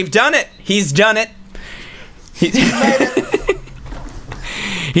they've done it. He's done it.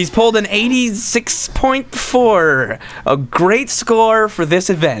 He's pulled an 86.4, a great score for this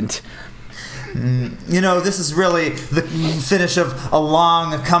event. This is really the finish of a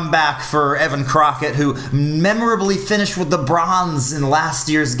long comeback for Evan Crockett, who memorably finished with the bronze in last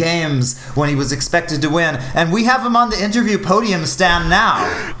year's games when he was expected to win. And we have him on the interview podium stand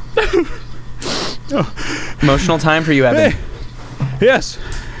now. Emotional time for you, Evan. Hey. Yes.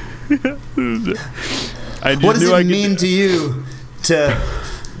 What does it mean to you to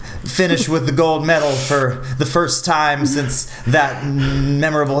finish with the gold medal for the first time since that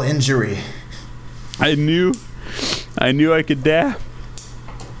memorable injury? I knew I could dab.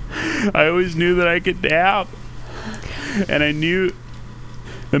 I always knew that I could dab. And I knew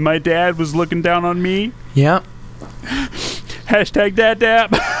that my dad was looking down on me. Yep. Hashtag dad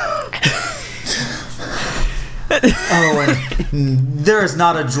dab. And there is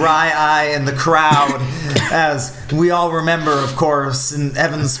not a dry eye in the crowd, as we all remember, of course,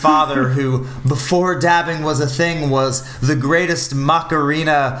 Evan's father, who before dabbing was a thing, was the greatest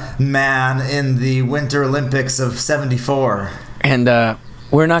Macarena man in the Winter Olympics of '74. And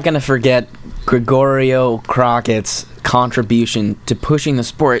we're not going to forget Gregorio Crockett's contribution to pushing the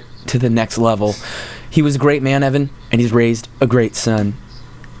sport to the next level. He was a great man, Evan, and he's raised a great son.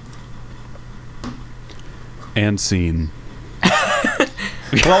 And scene.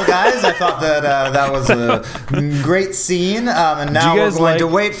 Well, guys, I thought that was a great scene, and now we're going to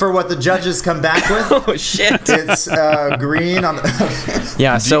wait for what the judges come back with. Oh shit! It's green on the.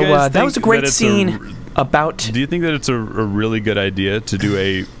 Yeah, so that was a great scene. Do you think that it's a really good idea to do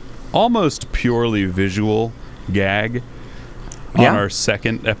a almost purely visual gag on our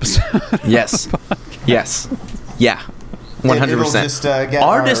second episode? Yes. Yes. Yeah. 100%.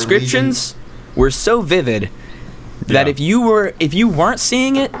 Our descriptions were so vivid that if you weren't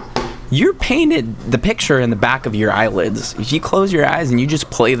seeing it, you're painted the picture in the back of your eyelids. If you close your eyes and you just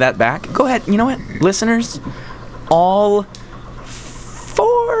play that back, go ahead. You know what, listeners, all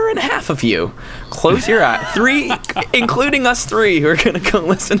 4.5 of you, close your eye. 3, including us 3, who are gonna go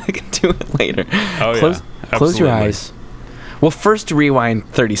listen to it later. Close your eyes. Well, first rewind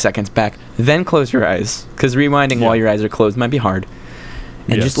 30 seconds back, then close your eyes, because rewinding while your eyes are closed might be hard.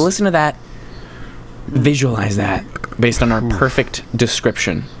 And just listen to that. Visualize that based on our perfect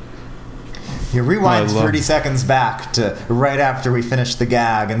description. You rewind 30 seconds back to right after we finished the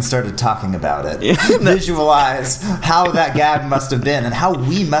gag and started talking about it. Visualize how that gag must have been and how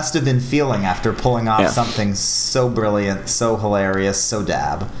we must have been feeling after pulling off something so brilliant, so hilarious, so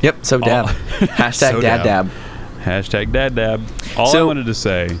dab. Yep, so dab. Hashtag so dad dab. Hashtag dad dab. All I wanted to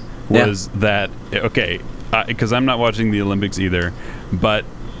say was that, because I'm not watching the Olympics either, but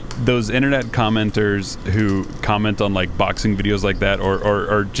those internet commenters who comment on like boxing videos like that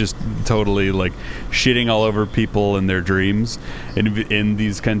or just totally like shitting all over people and their dreams in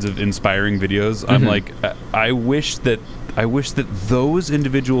these kinds of inspiring videos, I'm like, I wish that those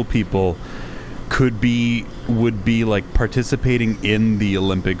individual people would be like participating in the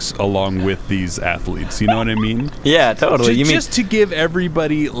Olympics along with these athletes. You know what I mean? Yeah, totally. Just to give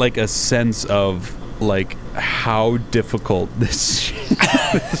everybody like a sense of like how difficult this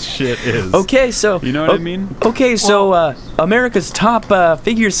shit is. Okay, so you know what I mean? Okay, so America's top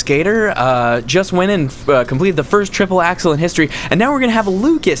figure skater just went and completed the first triple axel in history, and now we're gonna have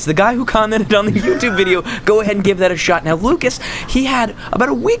Lucas, the guy who commented on the YouTube video, go ahead and give that a shot. Now, Lucas, he had about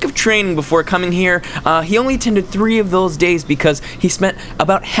a week of training before coming here. He only attended 3 of those days because he spent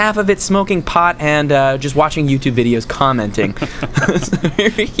about half of it smoking pot and just watching YouTube videos, commenting. So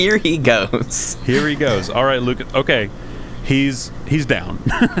here he goes. Here he goes. All right, Lucas. Okay, he's down.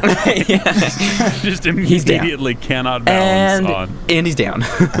 Just immediately cannot balance and he's down.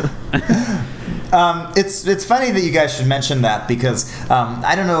 It's funny that you guys should mention that because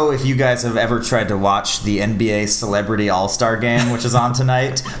I don't know if you guys have ever tried to watch the NBA Celebrity All-Star Game, which is on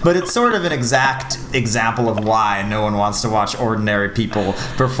tonight, but it's sort of an exact example of why no one wants to watch ordinary people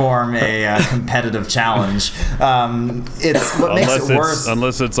perform a competitive challenge. It's what makes it worse.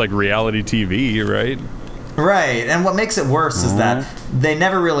 Unless it's like reality TV, right? Right, and what makes it worse is that they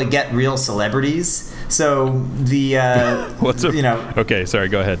never really get real celebrities. So the Okay, sorry,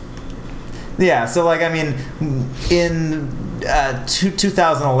 go ahead. Yeah, so like I mean, in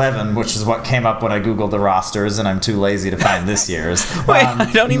 2011, which is what came up when I googled the rosters, and I'm too lazy to find this year's. Wait,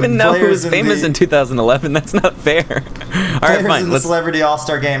 I don't even know who was famous in 2011. That's not fair. All right, fine. The Celebrity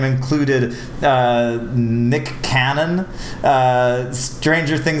All-Star Game included Nick Cannon,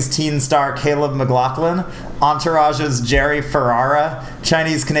 Stranger Things teen star Caleb McLaughlin, Entourage's Jerry Ferrara,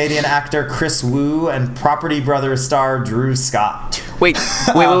 Chinese-Canadian actor Chris Wu, and Property Brothers star Drew Scott. Wait.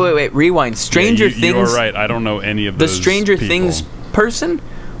 Rewind. Stranger Things. You are right. I don't know any of those. The Stranger Things person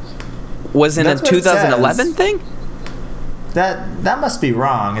was in a 2011 thing? That must be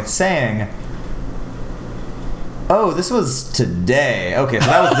wrong. It's saying... Oh, this was today. Okay, so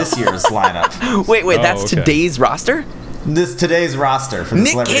that was this year's lineup. Wait, that's today's roster? Today's roster for the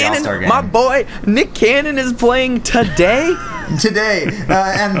Celebrity All-Star Game. My boy, Nick Cannon is playing today? Today.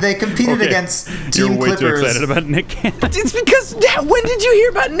 And they competed against Team Clippers. You're way too excited about Nick Cannon. It's because, when did you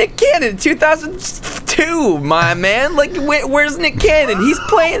hear about Nick Cannon? 2002, my man. Like, where's Nick Cannon? He's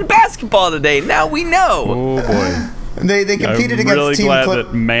playing basketball today. Now we know. Oh, boy. They competed against Team Clippers. I'm really glad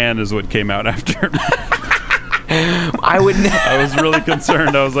that man is what came out after. I was really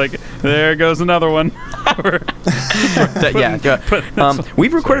concerned. I was like, there goes another one.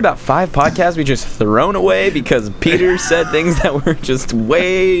 We've recorded about 5 podcasts we just thrown away because Peter said things that were just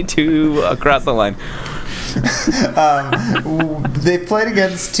way too across the line. They played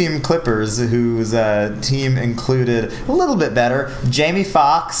against Team Clippers, whose team included a little bit better Jamie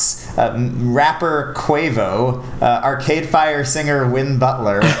Foxx, rapper Quavo, Arcade Fire singer Win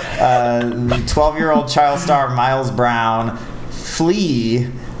Butler, 12-year-old child star Miles Brown, Flea,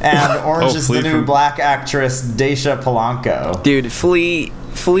 and Orange is the New Black actress Daisha Polanco. Dude, Flea's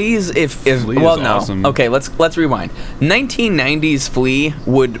awesome. Okay, let's rewind. 1990s Flea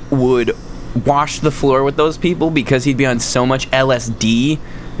would wash the floor with those people because he'd be on so much LSD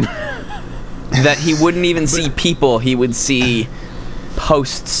that he wouldn't even see people. He would see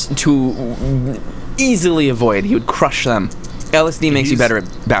posts to easily avoid. He would crush them. LSD makes you better at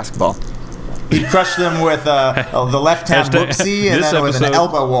basketball. He'd crush them with the left hand whoopsie and then with an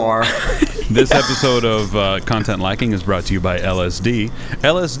elbow war. This episode of Content Lacking is brought to you by LSD.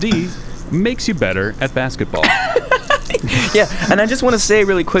 LSD makes you better at basketball. Yeah, and I just want to say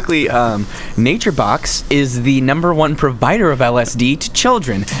really quickly, NatureBox is the #1 provider of LSD to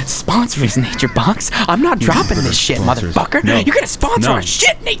children. Sponsor us, NatureBox. I'm not dropping this shit, motherfucker. No. You're going to sponsor our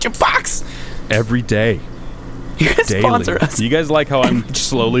shit, NatureBox. Every day. You're going to sponsor us. You guys like how I'm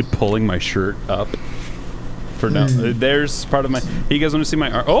slowly pulling my shirt up? For now. There's part of my... You guys want to see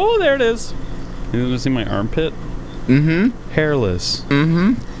my arm? Oh, there it is. You want to see my armpit? Mm-hmm. Hairless.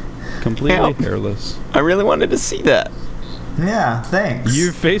 Mm-hmm. Completely hairless. I really wanted to see that. Yeah, thanks.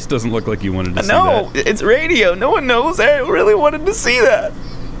 Your face doesn't look like you wanted to see that. No, it's radio. No one knows. I really wanted to see that.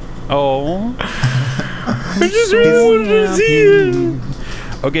 Oh. I just really wanted to see it.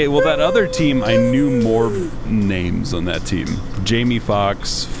 Okay, well, that other team, I knew more names on that team. Jamie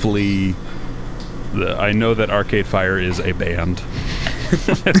Foxx, Flea. I know that Arcade Fire is a band. I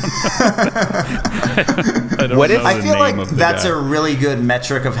feel like that's a really good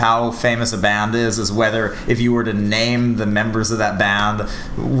metric of how famous a band is whether if you were to name the members of that band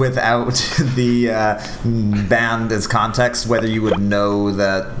without the band as context, whether you would know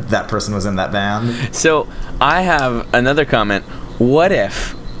that person was in that band. So I have another comment. What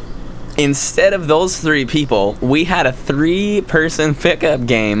if instead of those 3 people, we had a 3-person pickup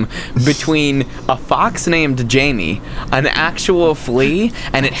game between a fox named Jamie, an actual flea,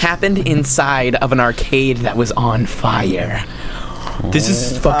 and it happened inside of an arcade that was on fire? This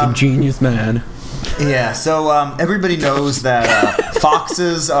is fucking genius, man. Yeah, so everybody knows that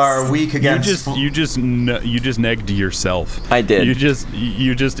foxes are weak against. You just negged yourself. I did. You just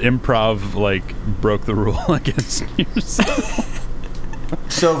improv broke the rule against yourself.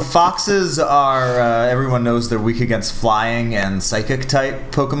 So foxes are, everyone knows they're weak against flying and psychic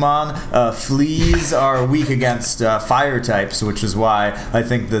type Pokemon. Fleas are weak against fire types, which is why I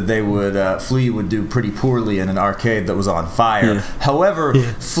think that Flea would do pretty poorly in an arcade that was on fire. Yeah. However,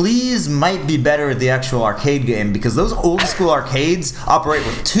 fleas might be better at the actual arcade game because those old school arcades operate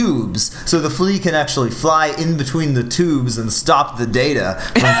with tubes, so the flea can actually fly in between the tubes and stop the data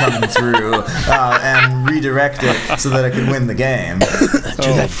from coming through and redirect it so that it can win the game.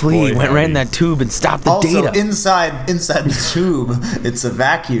 Dude, that flea went right in that tube and stopped the data. Also, inside the tube, it's a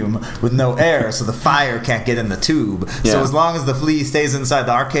vacuum with no air, so the fire can't get in the tube. Yeah. So as long as the flea stays inside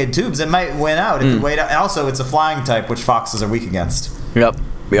the arcade tubes, it might win out. It could wait out. Also, it's a flying type, which foxes are weak against. Yep.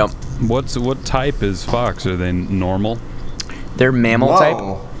 What type is fox? Are they normal? They're mammal type.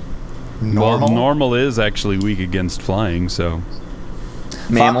 Normal? Well, normal is actually weak against flying, so...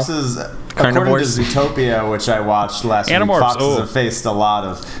 Mammal. Foxes, Carnivores. according to Zootopia, which I watched last week, Animorphs, foxes have faced a lot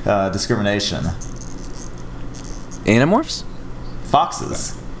of discrimination. Animorphs?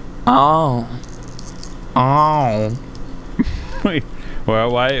 Foxes. Oh. Wait,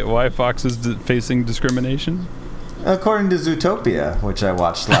 well, why foxes facing discrimination? According to Zootopia, which I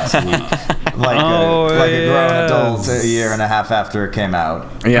watched last week, like a grown adult a year and a half after it came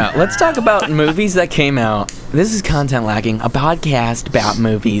out. Yeah, let's talk about movies that came out. This is Content Lacking, a podcast about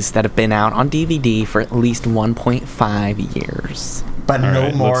movies that have been out on DVD for at least 1.5 years. But All no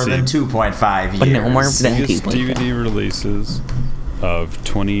right, more let's than see. 2.5 years. But no more than Biggest 2.5. DVD releases of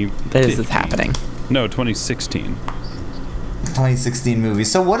 2015. This is happening. No, 2016. 2016 movie.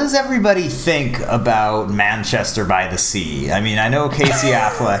 So what does everybody think about Manchester by the Sea? I mean, I know Casey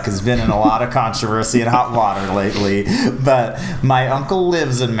Affleck has been in a lot of controversy and hot water lately, but my uncle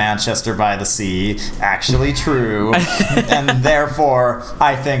lives in Manchester by the Sea, actually true, and therefore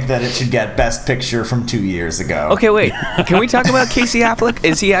I think that it should get Best Picture from 2 years ago. Okay, wait. Can we talk about Casey Affleck?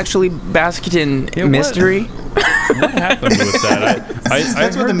 Is he actually basked in mystery? What happened with that?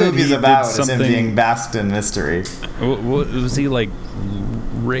 That's what the movie's about, is him being basked in mystery. Was he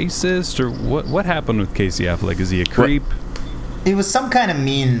racist or what happened with Casey Affleck? Is he a creep? He was some kind of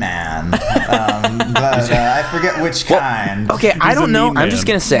mean man, but I forget which kind. Okay, I don't know. mean I'm just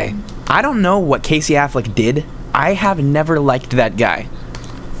man. going to say, I don't know what Casey Affleck did. I have never liked that guy.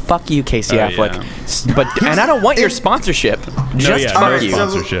 Fuck you, Casey Affleck. Yeah. And I don't want your sponsorship. Just fuck no you.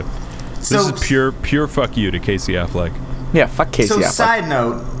 sponsorship. This is pure fuck you to Casey Affleck. Yeah, fuck Casey Affleck. Side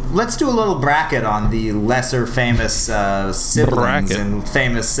note, let's do a little bracket on the lesser famous siblings and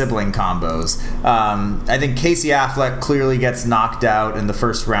famous sibling combos. I think Casey Affleck clearly gets knocked out in the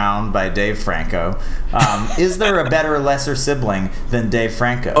first round by Dave Franco. Is there a better lesser sibling than Dave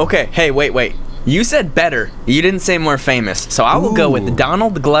Franco? Okay, hey, wait. You said better. You didn't say more famous. So I will go with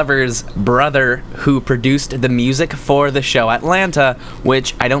Donald Glover's brother, who produced the music for the show Atlanta,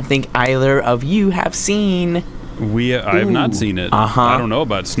 which I don't think either of you have seen. I have not seen it. I don't know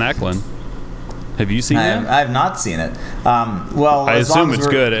about Snacklin. Have you seen it? I have not seen it. Well, I as long assume as it's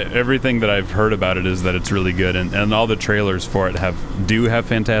we're- good. Everything that I've heard about it is that it's really good, and all the trailers for it do have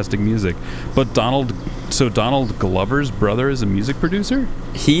fantastic music. But Donald Glover's brother is a music producer?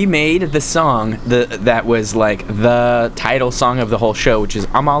 He made the song that was like the title song of the whole show, which is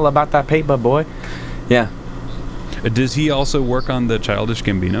 "I'm All About That Paper, Boy." Yeah. Does he also work on the Childish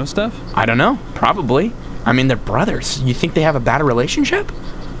Gambino stuff? I don't know. Probably. I mean, they're brothers. You think they have a bad relationship?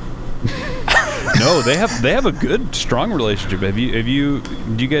 No, they have a good, strong relationship. Have you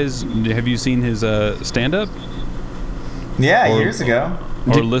seen his stand up? Yeah, years ago.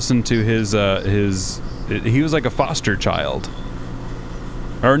 Or listened to his he was like a foster child.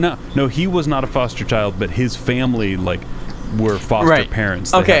 Or no, he was not a foster child, but his family were foster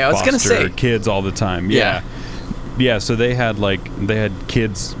parents. They Okay, had I was gonna foster say kids all the time. Yeah. So they had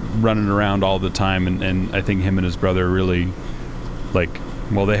kids running around all the time, and I think him and his brother really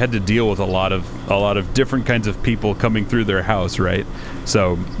they had to deal with a lot of different kinds of people coming through their house, right?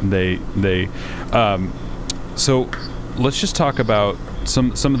 So so let's just talk about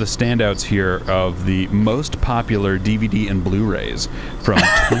some of the standouts here of the most popular DVD and Blu-rays from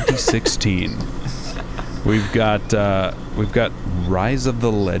 2016. We've got Rise of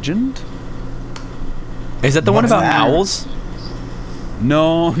the Legend. Is that the one What's about that? owls?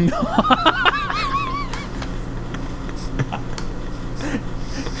 No.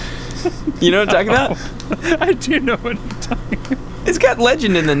 You know what I'm talking about? I do know what you're talking about. It's got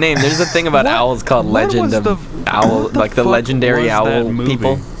legend in the name. There's a thing about owls called Legend of Owl, like the legendary owl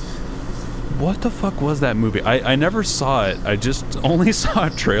people. what the fuck was that movie? I never saw it. I just only saw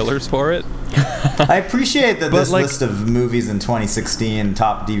trailers for it. I appreciate that But, this like- list of movies in 2016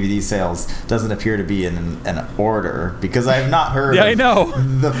 top DVD sales doesn't appear to be in an order, because I have not heard Yeah, of I know.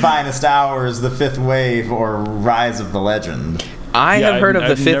 The Finest Hours, The Fifth Wave, or Rise of the Legend. I Yeah, have heard of I've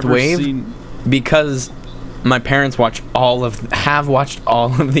the Fifth never Wave seen- because my parents have watched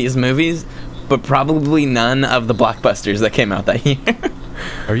all of these movies, but probably none of the blockbusters that came out that year.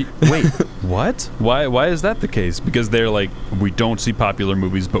 Wait, what? Why is that the case? Because they're like, we don't see popular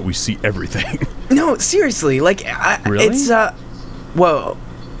movies, but we see everything. No, seriously, like Really? it's whoa.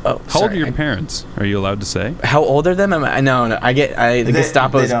 Oh, How old are your parents? Are you allowed to say? How old are them? No, the They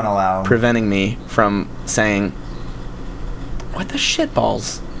Gestapo's don't allow 'em. preventing me from saying what the shit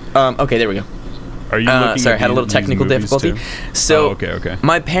balls. Okay, there we go. Are you looking Sorry, I at had a little these technical movies difficulty. too? So, Oh, okay.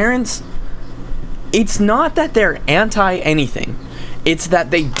 my parents, it's not that they're anti anything. It's that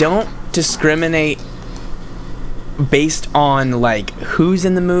they don't discriminate based on like who's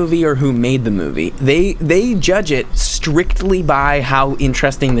in the movie or who made the movie. They judge it strictly by how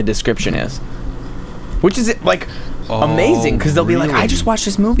interesting the description is. Which is like amazing, because they'll be like, I really? just watched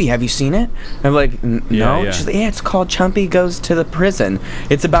this movie, have you seen it? I'm like, no. Yeah. She's like, yeah, it's called Chumpy Goes to the Prison.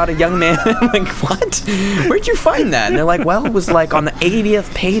 It's about a young man. I'm like, what? Where'd you find that? And they're like, well, it was like on the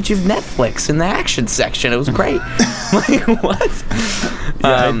 80th page of Netflix in the action section. It was great. I'm like, what?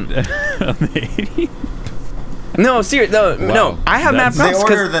 No, seriously, no. I have mad That's- They props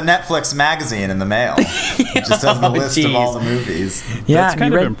order because the Netflix magazine in the mail. It just has the list of all the movies. yeah, That's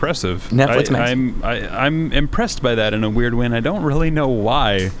kind you of read impressive. Netflix magazine. I'm impressed by that in a weird way, and I don't really know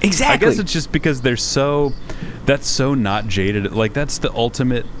why. Exactly. I guess it's just because that's so not jaded. Like, that's the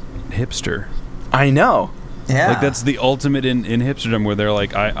ultimate hipster. I know. Yeah. Like, that's the ultimate in hipsterdom, where they're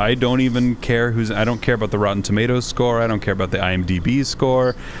like, I don't even care I don't care about the Rotten Tomatoes score. I don't care about the IMDb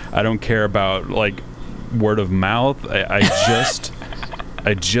score. I don't care about, like, word of mouth. I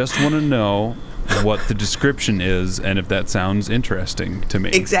just want to know what the description is and if that sounds interesting to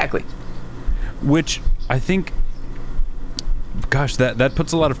me. Exactly. Which I think, gosh, that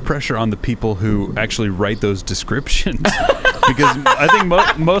puts a lot of pressure on the people who actually write those descriptions. Because I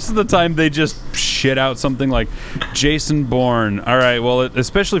think most of the time they just shit out something like Jason Bourne. All right, well,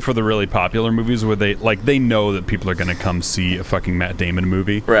 especially for the really popular movies where they know that people are going to come see a fucking Matt Damon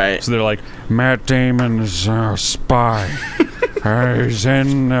movie. Right. So they're like, Matt Damon is a spy. He's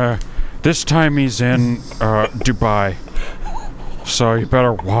in, this time he's in Dubai. So you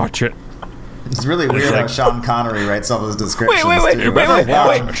better watch it. It's really weird how Sean Connery writes all those descriptions. Wait, too. wait,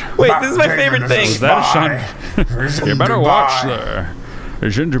 this is my favorite thing. Is that Sean? You better watch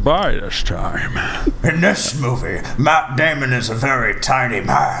He's in Dubai this time. In this movie, Matt Damon is a very tiny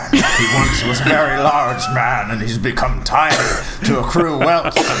man. He once was a very large man, and he's become tiny to accrue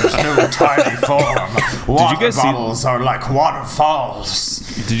wealth in his new tiny form. Water guys see- bottles are like waterfalls.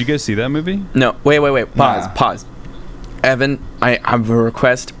 Did you guys see that movie? No, wait. Yeah. Pause. Evan, I have a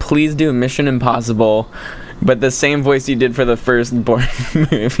request. Please do Mission Impossible, but the same voice you did for the first Bourne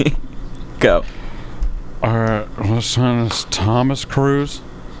movie. Go. Alright, listen, it's Thomas Cruise.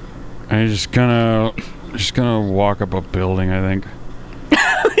 And he's gonna walk up a building, I think.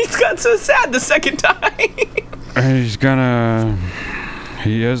 He's got so sad the second time. And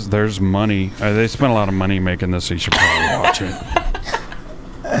there's money. They spent a lot of money making this, so you should probably watch it.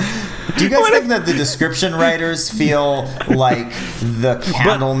 Do you guys think that the description writers feel like the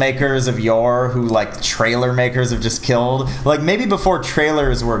candle makers of yore, who like trailer makers have just killed? Like maybe before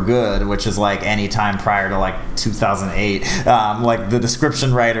trailers were good, which is like any time prior to like 2008, like the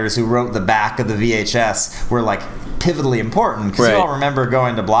description writers who wrote the back of the VHS were like pivotally important, because you Right. all remember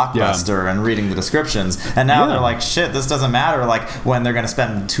going to Blockbuster and reading the descriptions, and now they're like, shit, this doesn't matter, like when they're going to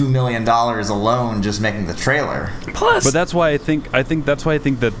spend $2 million alone just making the trailer. Plus, But that's why I think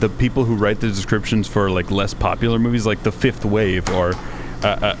that the people who write the descriptions for like less popular movies, like The Fifth Wave or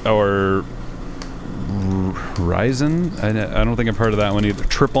Ryzen, I don't think I've heard of that one either.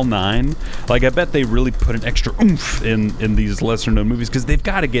 999. Like, I bet they really put an extra oomph in these lesser known movies, because they've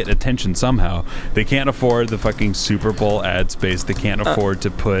got to get attention somehow. They can't afford the fucking Super Bowl ad space. They can't afford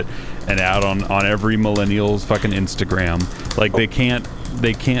to put an ad on every millennial's fucking Instagram. Like, they can't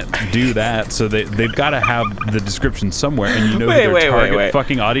do that, so they've got to have the description somewhere. And you know who their target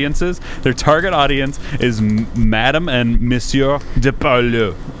fucking audience is? Their target audience is Madame and Monsieur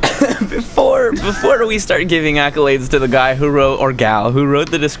Depardieu. before we start giving accolades to the guy who wrote, or gal who wrote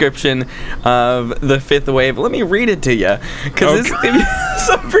the description of The Fifth Wave, let me read it to you, because this gives you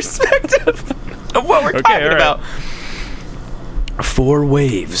some perspective of what we're talking about. 4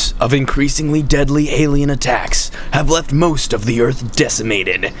 waves of increasingly deadly alien attacks have left most of the Earth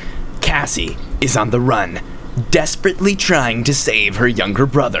decimated. Cassie is on the run, desperately trying to save her younger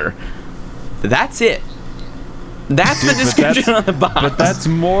brother. That's it. That's the description on the box. But that's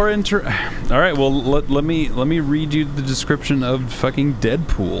more All right, well, let me read you the description of fucking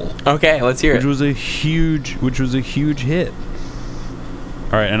Deadpool. Okay, let's hear it. Which was a huge hit.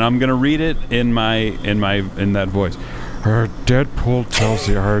 All right, and I'm gonna read it in that voice. Deadpool tells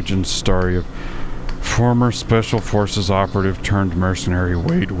the origin story of former Special Forces operative turned mercenary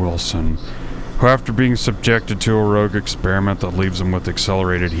Wade Wilson, who, after being subjected to a rogue experiment that leaves him with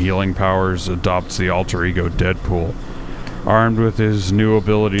accelerated healing powers, adopts the alter ego Deadpool. Armed with his new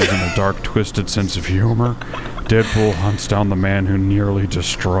abilities and a dark, twisted sense of humor, Deadpool hunts down the man who nearly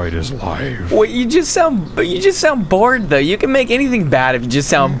destroyed his life. Well, you just sound bored, though. You can make anything bad if you just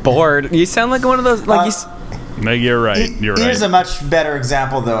sound bored. You sound like one of those, like No, you're right. Here's a much better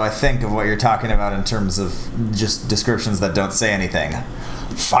example, though, I think, of what you're talking about in terms of just descriptions that don't say anything.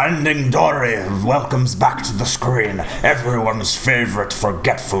 Finding Dory welcomes back to the screen everyone's favorite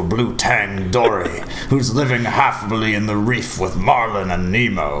forgetful blue tang Dory, who's living happily in the reef with Marlin and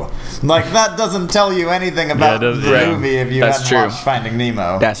Nemo. Like, that doesn't tell you anything about the movie if you hadn't watched Finding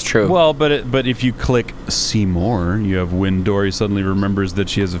Nemo. That's true. Well, but if you click see more, you have when Dory suddenly remembers that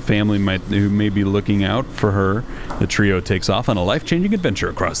she has a family who may be looking out for her. The trio takes off on a life-changing adventure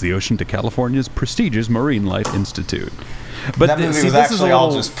across the ocean to California's prestigious Marine Life Institute. But that movie was actually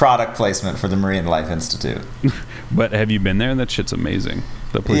all just product placement for the Marine Life Institute. But have you been there? That shit's amazing.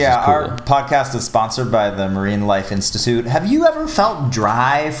 That place is cool. Our podcast is sponsored by the Marine Life Institute. Have you ever felt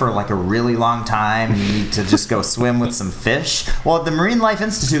dry for like a really long time and you need to just go swim with some fish? Well, at the Marine Life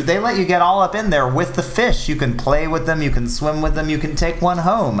Institute, they let you get all up in there with the fish. You can play with them, you can swim with them, you can take one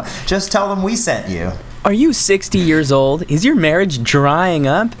home. Just tell them we sent you. Are you 60 years old? Is your marriage drying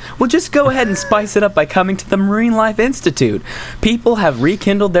up? Well, just go ahead and spice it up by coming to the Marine Life Institute. People have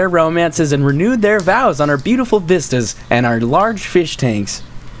rekindled their romances and renewed their vows on our beautiful vistas and our large fish tanks.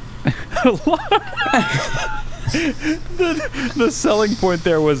 The selling point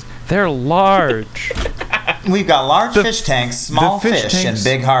there was they're large. We've got large fish tanks, small fish, and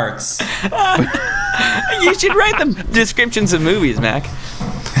big hearts. You should write them descriptions of movies, Mac.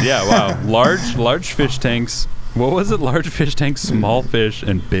 Yeah, wow. Large fish tanks. What was it? Large fish tanks, small fish,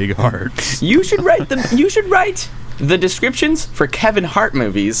 and big hearts. You should write the descriptions for Kevin Hart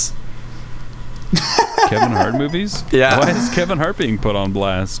movies. Kevin Hart movies? Yeah. Why is Kevin Hart being put on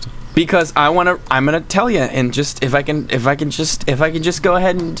blast? Because I'm gonna tell you, and just if I can just go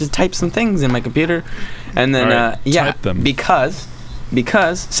ahead and just type some things in my computer, and then type them. because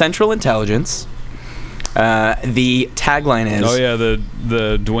Central Intelligence. The tagline is... Oh, yeah, the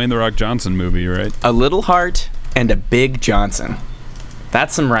Dwayne The Rock Johnson movie, right? A little heart and a big Johnson.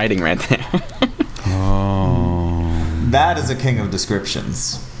 That's some writing right there. Oh. That is a king of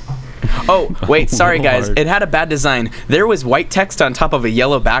descriptions. Oh, wait, sorry guys. It had a bad design. There was white text on top of a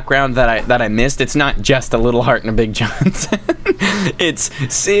yellow background that I missed. It's not just a little heart and a big Johnson. It's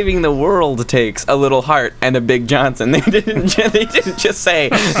saving the world takes a little heart and a big Johnson. They didn't just say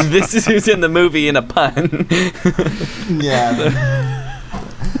this is who's in the movie in a pun. Yeah.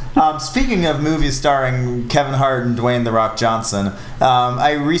 Speaking of movies starring Kevin Hart and Dwayne The Rock Johnson,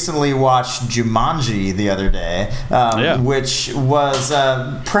 I recently watched Jumanji the other day, which was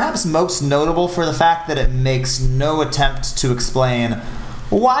perhaps most notable for the fact that it makes no attempt to explain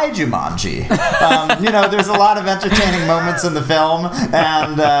why Jumanji. There's a lot of entertaining moments in the film,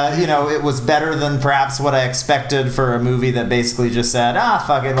 and it was better than perhaps what I expected for a movie that basically just said,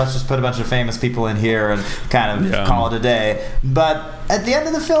 fuck it, let's just put a bunch of famous people in here and kind of call it a day. But at the end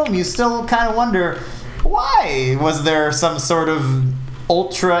of the film, you still kind of wonder, why was there some sort of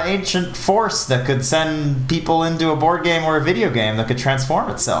ultra ancient force that could send people into a board game or a video game that could transform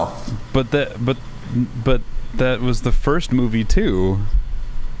itself? But that was the first movie too.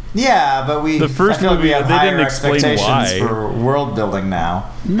 Yeah, but the first movie, we have they higher didn't explain expectations why. For world building now.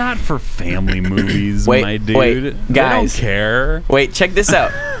 Not for family movies, my dude. Wait, guys. They don't care. Wait, check this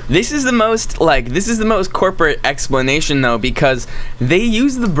out. This is the most corporate explanation though, because they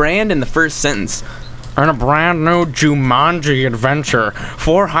use the brand in the first sentence. In a brand new Jumanji adventure,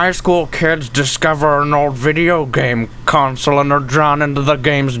 4 high school kids discover an old video game console and are drawn into the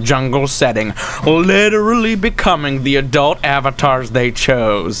game's jungle setting, literally becoming the adult avatars they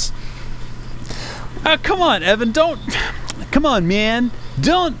chose. Come on, Evan, come on, man.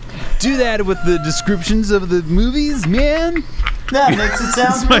 Don't do that with the descriptions of the movies, man. That makes it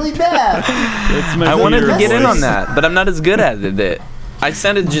sound really bad. I wanted to get in on that, but I'm not as good at it. I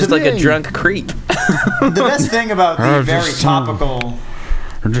sounded just like a drunk creep. The best thing about the very topical...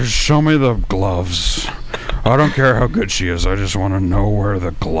 Just show me the gloves. I don't care how good she is. I just want to know where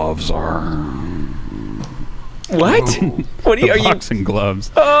the gloves are. What? What are you? Boxing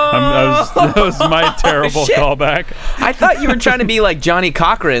gloves. Oh, that was my terrible shit. callback. I thought you were trying to be like Johnny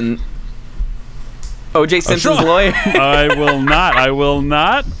Cochran, O.J. Simpson's lawyer. I will not. I will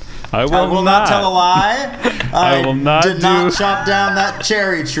not tell a lie. I will not did not chop down that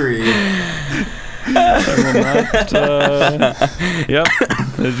cherry tree. I will not. Yep.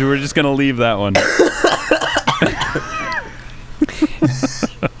 We're just gonna leave that one.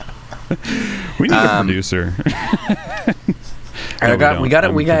 We need a producer.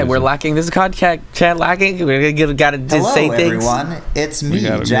 We're lacking. This is called Chad lacking. We gotta Hello, say things. everyone. It's me,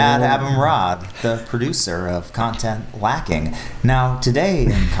 Jad Abumrad, the producer of Content Lacking. Now, today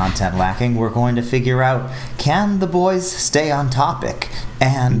in Content Lacking, we're going to figure out, can the boys stay on topic?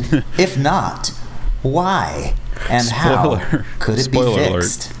 And if not, why? And how could it be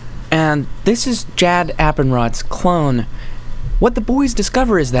fixed? And this is Jad Abumrad's clone. What the boys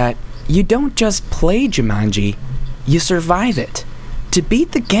discover is that you don't just play Jumanji, you survive it. To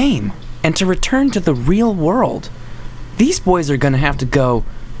beat the game and to return to the real world, these boys are going to have to go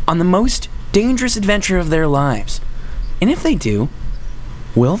on the most dangerous adventure of their lives. And if they do,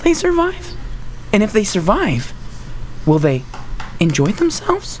 will they survive? And if they survive, will they enjoy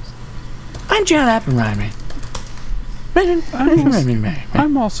themselves? I'm Jad Abumrad.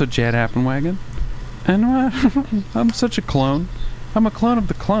 I'm also Jad Appenwagon. And I'm such a clone. I'm a clone of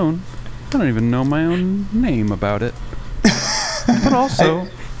the clone. I don't even know my own name about it. But also,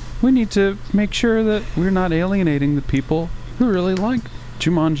 we need to make sure that we're not alienating the people who really like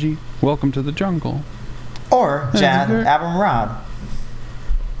Jumanji, Welcome to the Jungle. Or Jad Abumrad.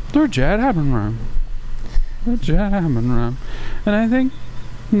 Or Jad Abumrad. Or Jad Abumrad. And I think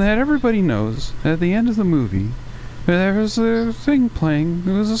that everybody knows at the end of the movie, there was a thing playing.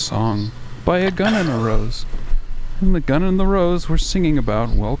 It was a song by A Gun and a Rose. And the Gun and the Rose were singing about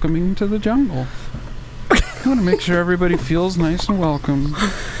welcoming to the jungle. I want to make sure everybody feels nice and welcome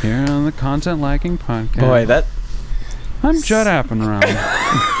here on the Content Lacking podcast. Boy, I'm Judd Appenrod.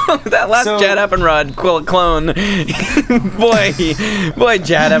 That last Jad Abumrad clone. boy,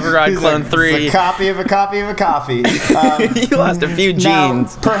 Jad Abumrad clone 3. It's a copy of a copy of a copy. You lost a few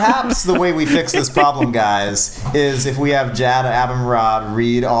genes. Now, perhaps the way we fix this problem, guys, is if we have Jad Abumrad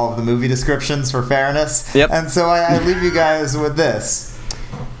read all of the movie descriptions for fairness. Yep. And so I leave you guys with this.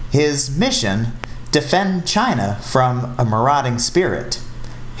 His mission: defend China from a marauding spirit.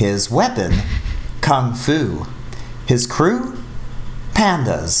 His weapon: kung fu. His crew: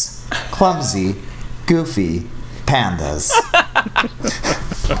 pandas. Clumsy, goofy pandas.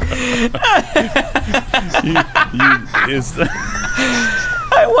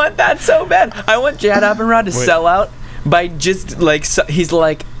 I want that so bad. I want Jad Abumrad to sell out by just like he's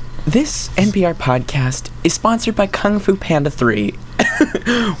like, this NPR podcast is sponsored by Kung Fu Panda 3.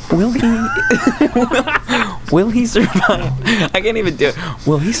 Will he survive? I can't even do it.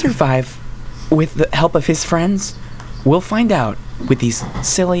 Will he survive with the help of his friends? We'll find out with these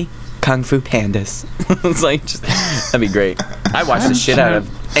silly Kung Fu pandas. It's like, that'd be great. I watch the shit out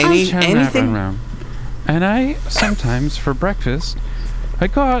of anything. And I sometimes, for breakfast, I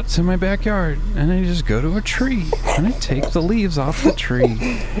go out to my backyard and I just go to a tree and I take the leaves off the tree.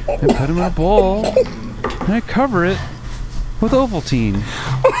 I put them in a bowl and I cover it with Ovaltine.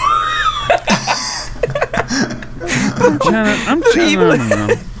 I'm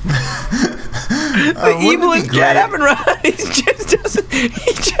Janet. The evil is Jad Abumrad. He just doesn't.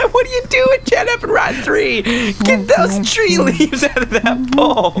 What are you doing, Jad Abumrad 3? Get those tree leaves out of that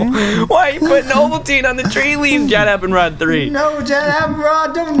bowl. Why are you putting Ovaltine on the tree leaves, Jad Abumrad 3? No, Jad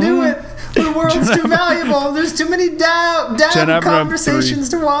Abumrad, don't do it. The world's too valuable. There's too many damn conversations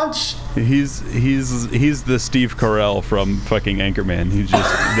to watch. He's the Steve Carell from fucking Anchorman. He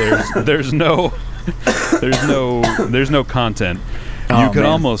just there's no content. You could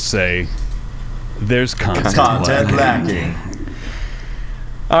almost say there's content lacking.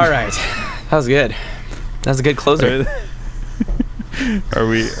 All right, that was good. That was a good closer. Are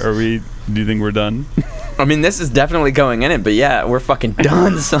we? Do you think we're done? I mean, this is definitely going in it, but yeah, we're fucking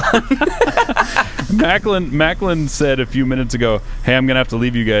done, son. Macklin said a few minutes ago, "Hey, I'm gonna have to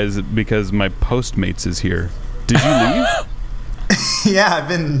leave you guys because my Postmates is here." Did you leave? Yeah,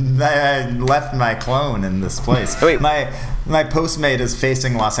 I left my clone in this place. Wait. My Postmate is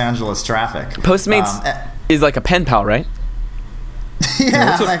facing Los Angeles traffic. Postmates is like a pen pal, right?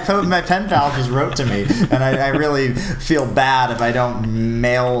 Yeah, my pen pal just wrote to me, and I really feel bad if I don't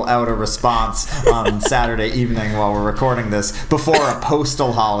mail out a response on Saturday evening while we're recording this before a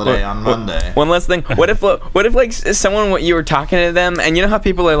postal holiday on Monday. One last thing. What if like someone, you were talking to them, and you know how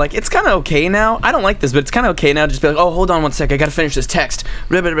people are like, it's kind of okay now. I don't like this, but it's kind of okay now. Just be like, oh, hold on one sec, I gotta finish this text.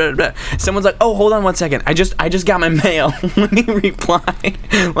 Blah, blah, blah, blah. Someone's like, oh, hold on one second, I just got my mail. Let me reply.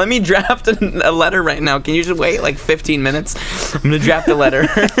 Let me draft a letter right now. Can you just wait like 15 minutes? I'm gonna draft a letter.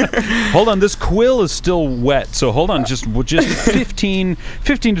 Hold on, this quill is still wet, so hold on, just 15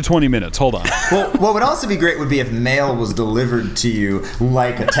 to 20 minutes. Hold on. Well, what would also be great would be if mail was delivered to you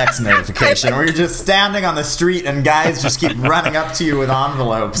like a text notification, where you're just standing on the street and guys just keep running up to you with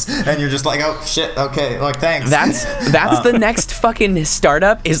envelopes, and you're just like, oh shit, okay, like thanks. That's the next fucking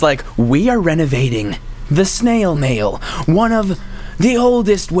startup is like, we are renovating the snail mail, one of the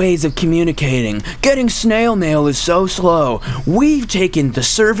oldest ways of communicating. Getting snail mail is so slow. We've taken the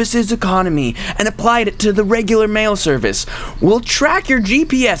services economy and applied it to the regular mail service. We'll track your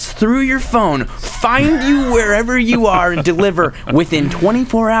GPS through your phone, find you wherever you are, and deliver within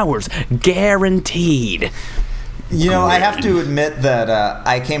 24 hours. Guaranteed. You know, I have to admit that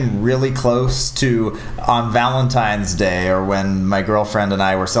I came really close to, on Valentine's Day, or when my girlfriend and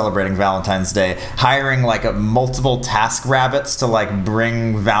I were celebrating Valentine's Day, hiring like multiple task rabbits to like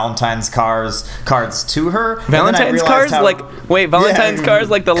bring Valentine's cards to her. Valentine's cards? Valentine's cars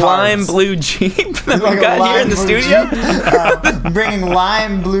like the cards. Lime blue Jeep that Like we got here in the studio? Bringing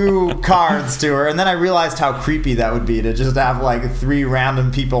lime blue cards to her, and then I realized how creepy that would be to just have like 3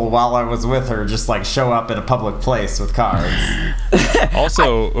 random people while I was with her just like show up in a public place with cards.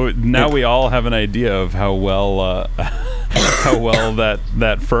 Also, now we all have an idea of how well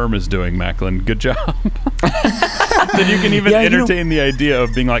that firm is doing, Macklin. Good job. Then you can even entertain the idea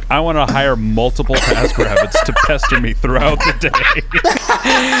of being like, I want to hire multiple task rabbits to pester me throughout the day.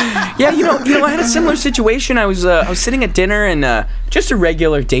 Yeah, you know, I had a similar situation. I was sitting at dinner and just a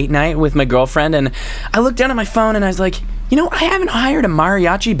regular date night with my girlfriend, and I looked down at my phone and I was like, you know, I haven't hired a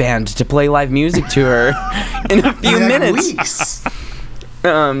mariachi band to play live music to her in a few minutes. Weeks.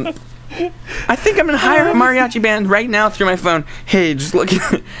 I think I'm gonna hire a mariachi band right now through my phone. Hey, just looking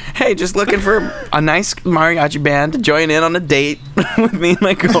for a nice mariachi band to join in on a date with me and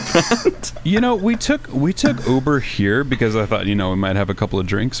my girlfriend. You know, we took Uber here because I thought, you know, we might have a couple of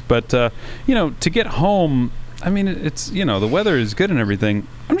drinks, but you know, to get home, I mean, it's, you know, the weather is good and everything.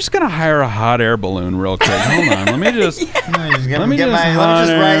 I'm just gonna hire a hot air balloon real quick. Hold on, let me just let me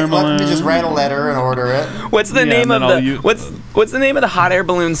just write a letter and order it. What's the name of what's the name of the hot air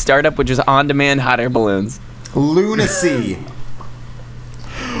balloon startup, which is on-demand hot air balloons? Lunacy.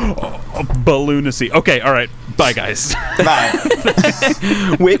 Balloonacy. Okay, all right. Bye, guys. Bye.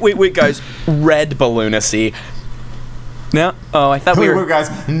 Wait, guys. Red Balloonacy. No? Oh, I thought we were... guys,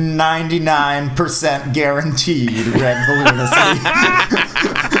 99% guaranteed red Balloonacy.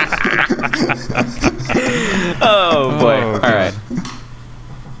 Oh, boy. All right.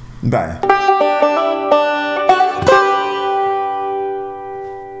 Bye.